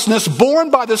righteousness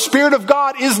born by the Spirit of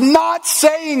God is not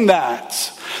saying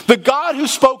that. The God who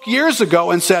spoke years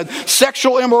ago and said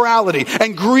sexual immorality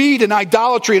and greed and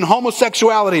idolatry and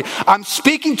homosexuality, I'm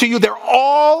speaking to you, they're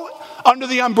all under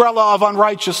the umbrella of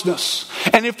unrighteousness.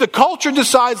 And if the culture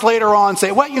decides later on,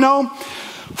 say, well,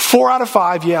 4 out of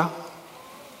 5, yeah.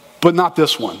 But not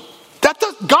this one.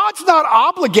 God's not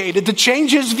obligated to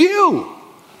change his view.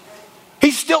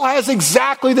 He still has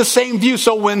exactly the same view.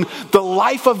 So when the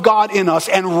life of God in us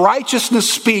and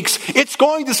righteousness speaks, it's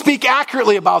going to speak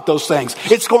accurately about those things.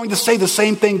 It's going to say the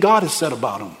same thing God has said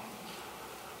about them.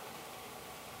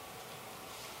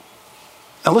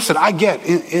 Now listen, I get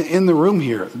in the room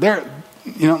here,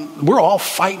 we're all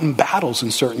fighting battles in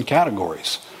certain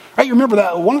categories. Right? You remember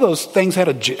that one of those things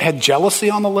had jealousy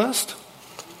on the list?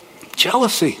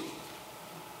 Jealousy.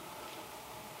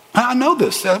 I know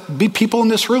this. There'll be people in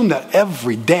this room that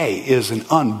every day is an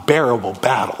unbearable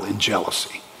battle in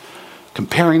jealousy.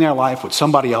 Comparing their life with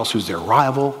somebody else who's their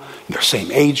rival, in their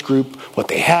same age group, what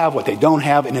they have, what they don't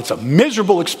have. And it's a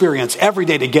miserable experience every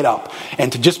day to get up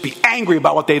and to just be angry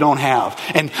about what they don't have.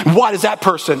 And why does that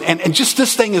person? And just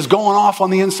this thing is going off on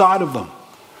the inside of them.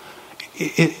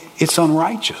 It's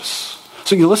unrighteous.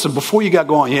 So you listen, before you got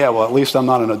going, at least I'm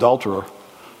not an adulterer.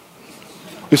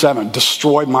 At least I haven't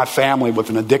destroyed my family with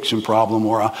an addiction problem,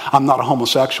 or I'm not a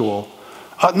homosexual.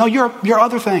 No, you're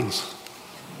other things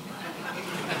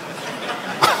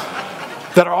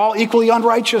that are all equally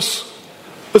unrighteous.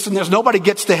 Listen, there's nobody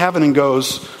gets to heaven and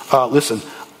goes, listen,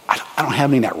 I don't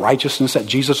have any of that righteousness that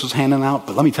Jesus was handing out,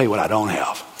 but let me tell you what I don't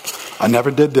have. I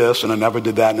never did this and I never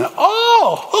did that. And,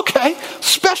 okay,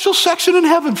 special section in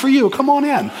heaven for you. Come on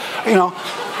in.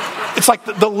 It's like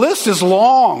the list is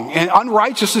long, and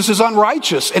unrighteousness is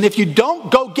unrighteous. And if you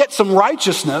don't go get some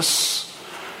righteousness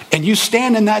and you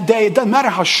stand in that day, it doesn't matter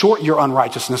how short your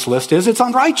unrighteousness list is, it's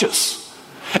unrighteous.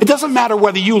 It doesn't matter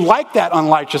whether you like that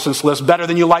unrighteousness list better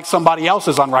than you like somebody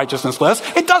else's unrighteousness list.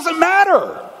 It doesn't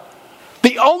matter.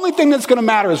 The only thing that's going to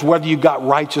matter is whether you got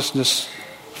righteousness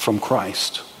from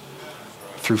Christ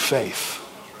through faith.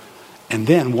 And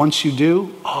then once you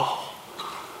do,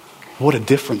 what a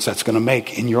difference that's going to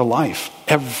make in your life,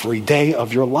 every day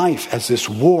of your life, as this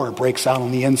war breaks out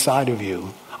on the inside of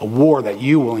you. A war that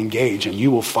you will engage and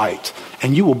you will fight,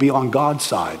 and you will be on God's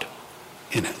side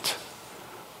in it.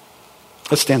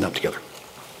 Let's stand up together.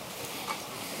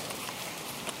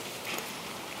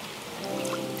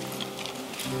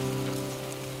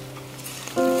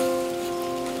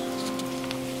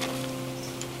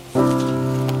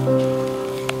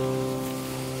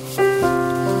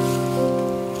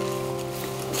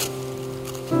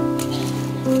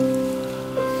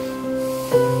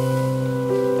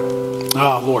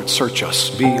 Lord, search us,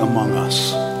 be among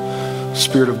us.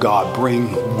 Spirit of God,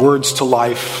 bring words to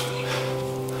life.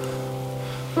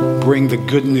 Bring the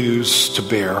good news to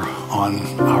bear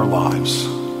on our lives.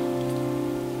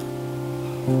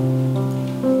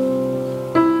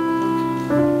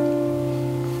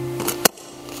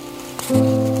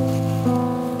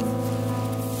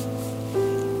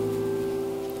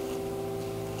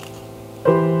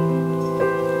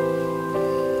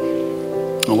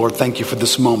 Lord, thank you for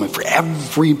this moment, for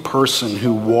every person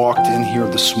who walked in here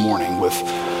this morning with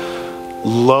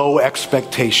low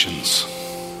expectations,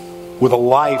 with a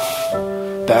life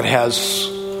that has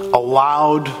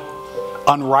allowed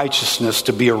unrighteousness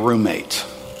to be a roommate,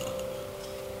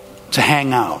 to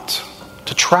hang out,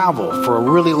 to travel for a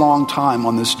really long time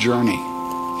on this journey,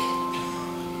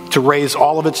 to raise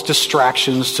all of its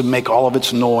distractions, to make all of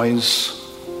its noise,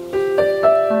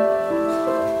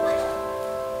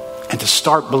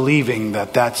 start believing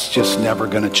that that's just never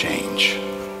going to change.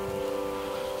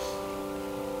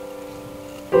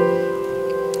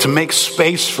 To make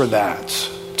space for that.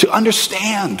 To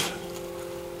understand.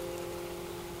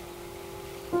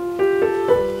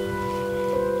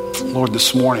 Lord,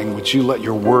 this morning, would you let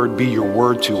your word be your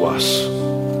word to us?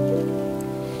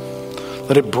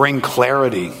 Let it bring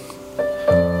clarity.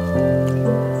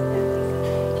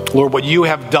 Lord, what you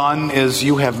have done is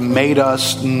you have made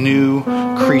us new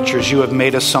creatures. You have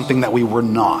made us something that we were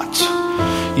not.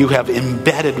 You have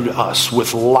embedded us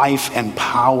with life and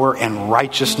power and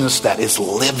righteousness that is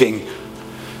living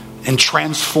and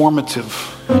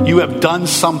transformative. You have done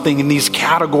something in these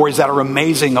categories that are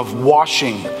amazing of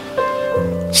washing,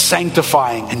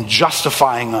 sanctifying, and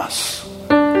justifying us.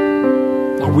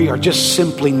 Lord, we are just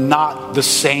simply not the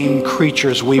same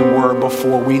creatures we were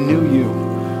before we knew you.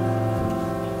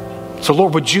 So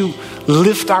Lord, would you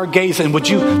lift our gaze and would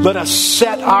you let us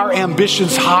set our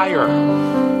ambitions higher?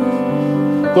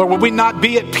 Lord, would we not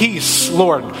be at peace,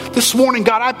 Lord? This morning,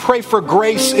 God, I pray for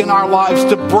grace in our lives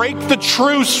to break the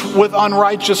truce with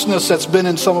unrighteousness that's been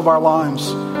in some of our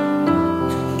lives.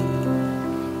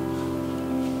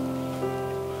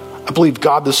 I believe,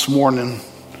 God, this morning,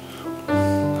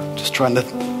 just trying to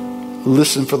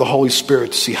listen for the Holy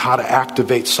Spirit to see how to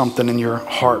activate something in your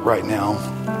heart right now.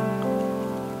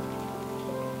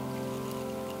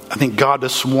 I think God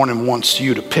this morning wants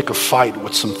you to pick a fight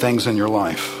with some things in your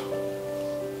life.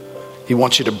 He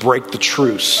wants you to break the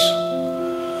truce,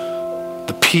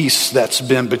 the peace that's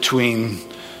been between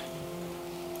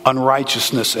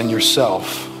unrighteousness and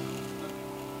yourself.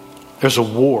 There's a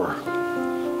war.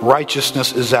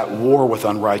 Righteousness is at war with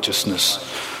unrighteousness.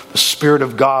 The Spirit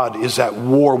of God is at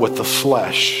war with the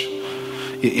flesh.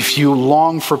 If you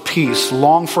long for peace,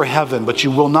 long for heaven, but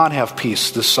you will not have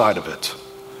peace this side of it.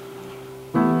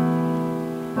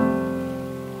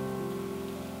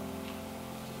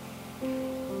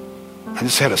 I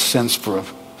just had a sense for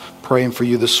praying for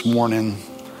you this morning.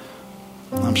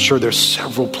 I'm sure there's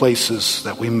several places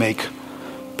that we make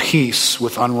peace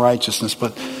with unrighteousness,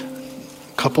 but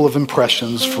a couple of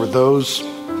impressions for those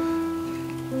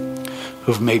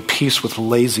who've made peace with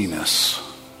laziness.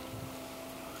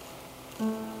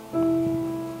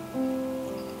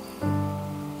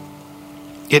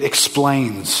 It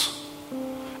explains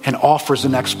and offers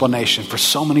an explanation for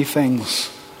so many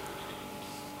things.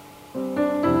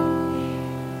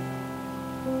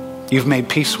 You've made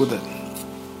peace with it.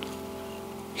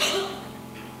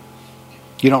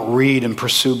 You don't read and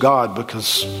pursue God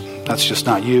because that's just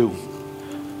not you.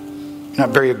 You're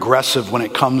not very aggressive when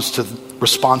it comes to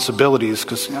responsibilities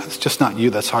because it's just not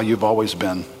you. That's how you've always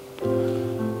been.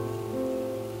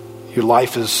 Your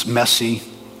life is messy,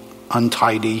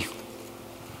 untidy,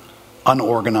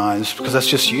 unorganized because that's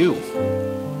just you.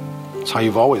 That's how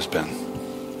you've always been.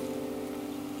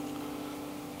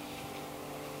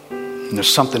 And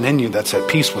there's something in you that's at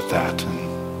peace with that. And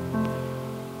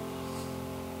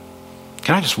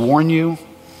can I just warn you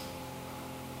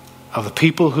of the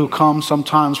people who come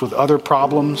sometimes with other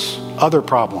problems?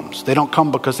 They don't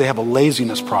come because they have a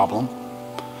laziness problem.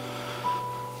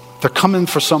 They're coming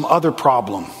for some other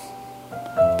problem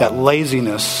that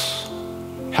laziness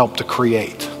helped to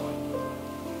create.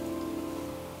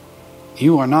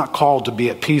 You are not called to be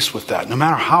at peace with that. No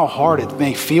matter how hard it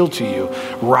may feel to you,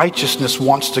 righteousness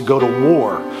wants to go to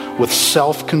war with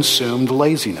self-consumed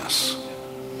laziness.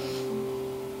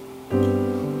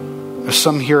 There's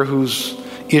some here whose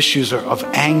issues of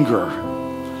anger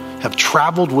have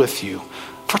traveled with you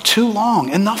for too long.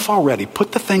 Enough already.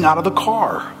 Put the thing out of the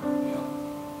car.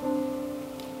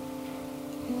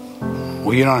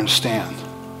 Well, you don't understand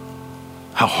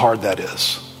how hard that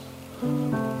is.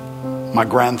 My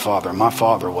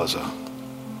father was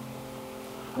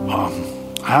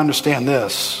I understand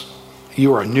this.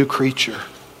 You are a new creature.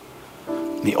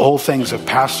 The old things have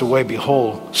passed away.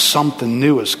 Behold, something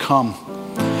new has come.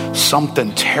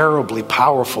 Something terribly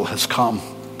powerful has come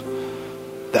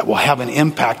that will have an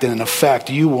impact and an effect.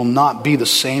 You will not be the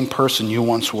same person you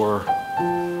once were.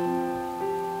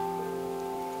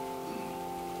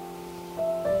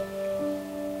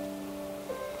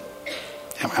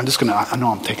 I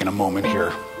know I'm taking a moment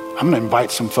here. I'm going to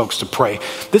invite some folks to pray.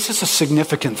 This is a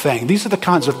significant thing. These are the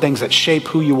kinds of things that shape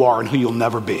who you are and who you'll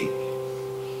never be.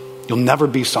 You'll never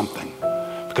be something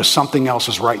because something else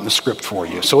is writing the script for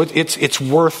you. So it's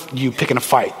worth you picking a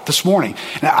fight this morning.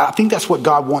 And I think that's what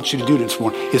God wants you to do this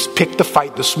morning, is pick the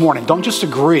fight this morning. Don't just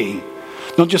agree.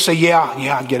 Don't just say, yeah,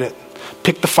 I get it.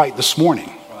 Pick the fight this morning.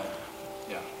 Right.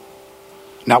 Yeah.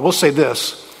 Now, we'll say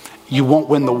this. You won't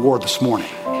win the war this morning.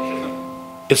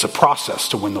 It's a process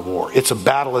to win the war. It's a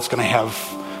battle that's going to have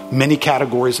many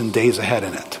categories and days ahead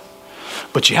in it.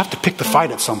 But you have to pick the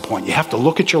fight at some point. You have to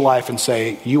look at your life and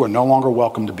say, you are no longer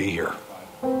welcome to be here.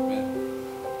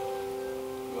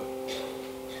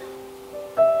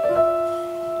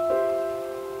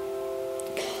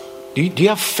 Do you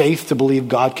have faith to believe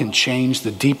God can change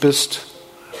the deepest,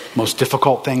 most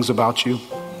difficult things about you?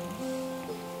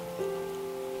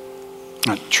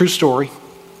 True story.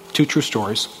 2 true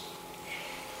stories.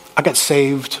 I got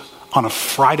saved on a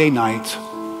Friday night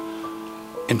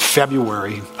in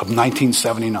February of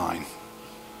 1979.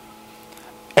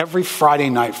 Every Friday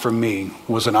night for me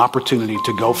was an opportunity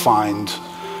to go find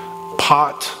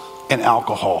pot and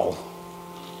alcohol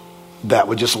that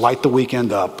would just light the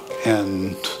weekend up,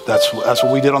 and that's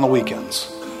what we did on the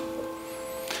weekends.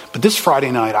 But this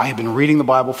Friday night, I had been reading the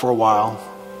Bible for a while,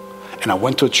 and I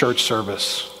went to a church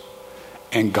service,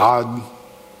 and God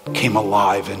came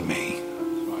alive in me.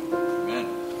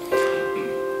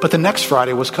 But the next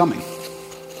Friday was coming.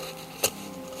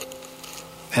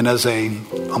 And as a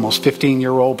almost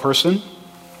 15-year-old person,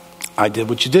 I did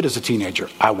what you did as a teenager.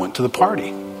 I went to the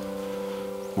party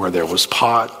where there was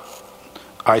pot,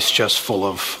 ice chest full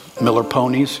of Miller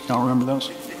ponies. Y'all remember those?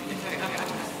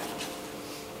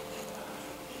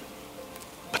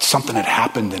 But something had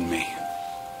happened in me.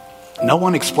 No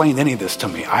one explained any of this to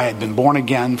me. I had been born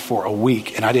again for a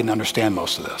week, and I didn't understand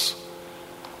most of this.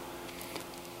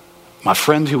 My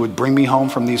friend who would bring me home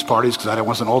from these parties, because I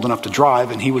wasn't old enough to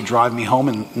drive, and he would drive me home,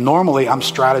 and normally I'm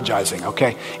strategizing,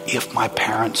 okay, if my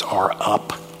parents are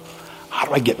up, how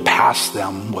do I get past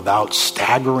them without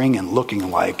staggering and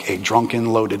looking like a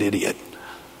drunken, loaded idiot?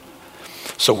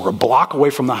 So we're a block away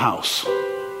from the house,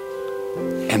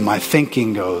 and my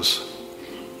thinking goes,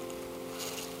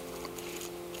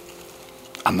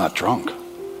 I'm not drunk.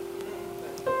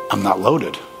 I'm not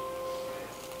loaded.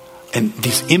 And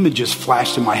these images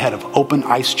flashed in my head of open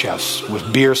ice chests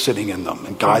with beer sitting in them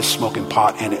and guys smoking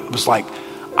pot. And it was like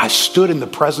I stood in the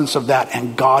presence of that,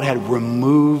 and God had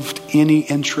removed any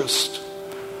interest.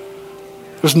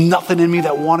 There was nothing in me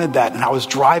that wanted that. And I was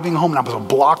driving home, and I was a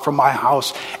block from my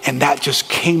house, and that just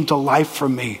came to life for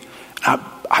me. And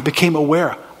I became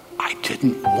aware I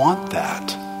didn't want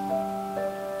that.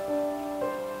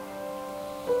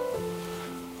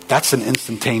 That's an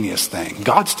instantaneous thing.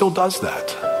 God still does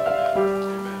that.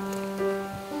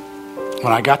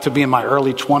 When I got to be in my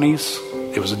early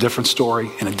 20s, it was a different story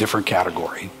in a different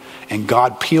category. And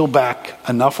God peeled back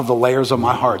enough of the layers of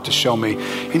my heart to show me,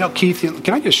 Keith,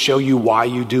 can I just show you why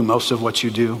you do most of what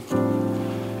you do?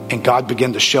 And God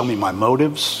began to show me my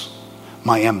motives,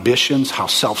 my ambitions, how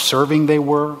self-serving they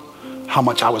were, how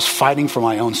much I was fighting for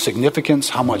my own significance,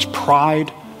 how much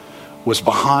pride was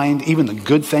behind even the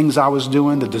good things I was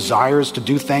doing. The desires to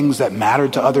do things that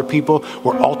mattered to other people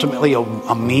were ultimately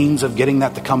a means of getting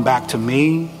that to come back to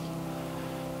me.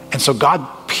 And so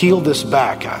God peeled this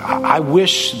back. I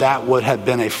wish that would have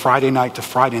been a Friday night to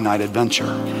Friday night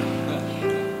adventure.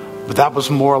 But that was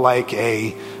more like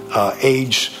a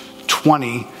age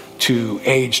 20 to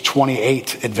age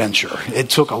 28 adventure. It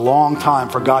took a long time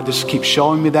for God to just keep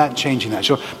showing me that and changing that.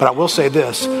 But I will say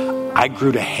this, I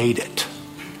grew to hate it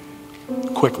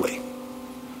quickly.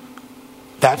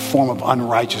 That form of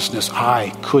unrighteousness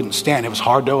I couldn't stand. It was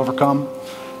hard to overcome,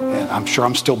 and I'm sure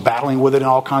I'm still battling with it in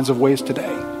all kinds of ways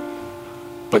today.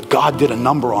 But God did a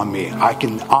number on me. I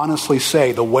can honestly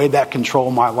say the way that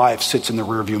controlled my life sits in the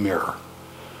rearview mirror.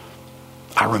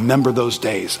 I remember those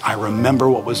days. I remember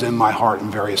what was in my heart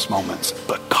in various moments.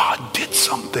 But God did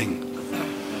something.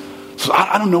 So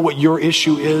I don't know what your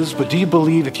issue is, but do you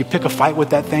believe if you pick a fight with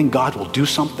that thing, God will do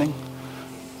something?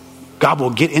 God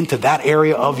will get into that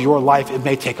area of your life. It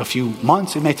may take a few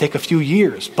months. It may take a few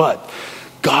years. But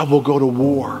God will go to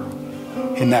war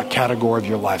in that category of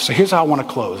your life. So here's how I want to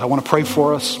close. I want to pray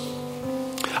for us.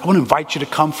 I want to invite you to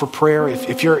come for prayer.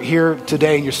 If you're here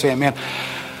today and you're saying, man,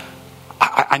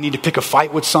 I need to pick a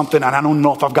fight with something and I don't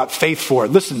know if I've got faith for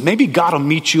it. Listen, maybe God will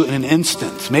meet you in an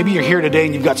instant. Maybe you're here today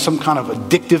and you've got some kind of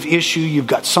addictive issue. You've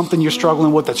got something you're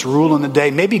struggling with that's ruling the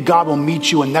day. Maybe God will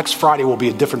meet you and next Friday will be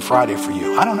a different Friday for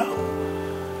you. I don't know.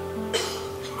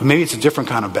 Maybe it's a different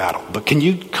kind of battle. But can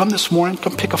you come this morning,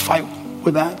 come pick a fight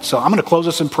with that? So I'm going to close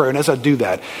this in prayer. And as I do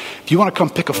that, if you want to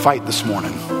come pick a fight this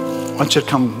morning, I want you to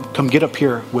come get up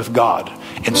here with God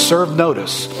and serve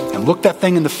notice and look that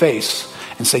thing in the face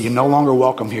and say, you're no longer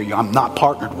welcome here. I'm not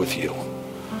partnered with you.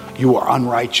 You are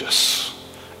unrighteous,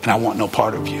 and I want no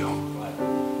part of you.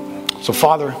 So,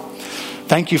 Father,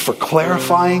 thank you for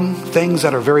clarifying things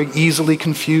that are very easily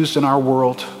confused in our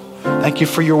world. Thank you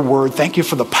for your word. Thank you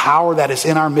for the power that is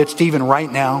in our midst even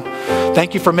right now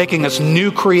Thank you for making us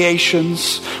new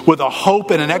creations with a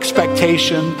hope and an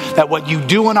expectation that what you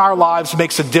do in our lives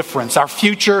makes a difference. Our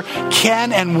future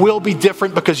can and will be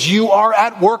different because you are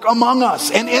at work among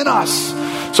us and in us.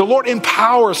 So Lord,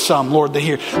 empower some, Lord, to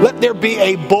hear. Let there be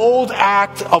a bold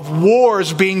act of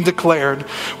wars being declared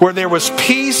where there was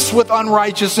peace with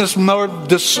unrighteousness. Lord,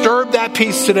 disturb that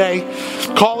peace today.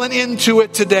 Call an end to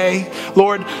it today.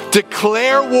 Lord,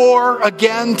 declare war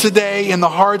again today in the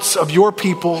hearts of your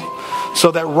people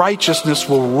so that righteousness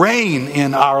will reign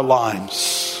in our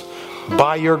lives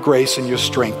by your grace and your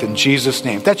strength in Jesus'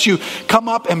 name. That's you. Come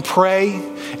up and pray.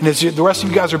 And as the rest of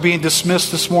you guys are being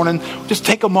dismissed this morning, just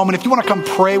take a moment. If you want to come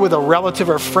pray with a relative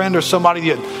or a friend or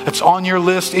somebody that's on your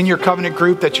list, in your covenant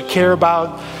group that you care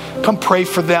about, come pray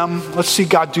for them. Let's see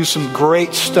God do some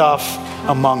great stuff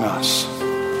among us.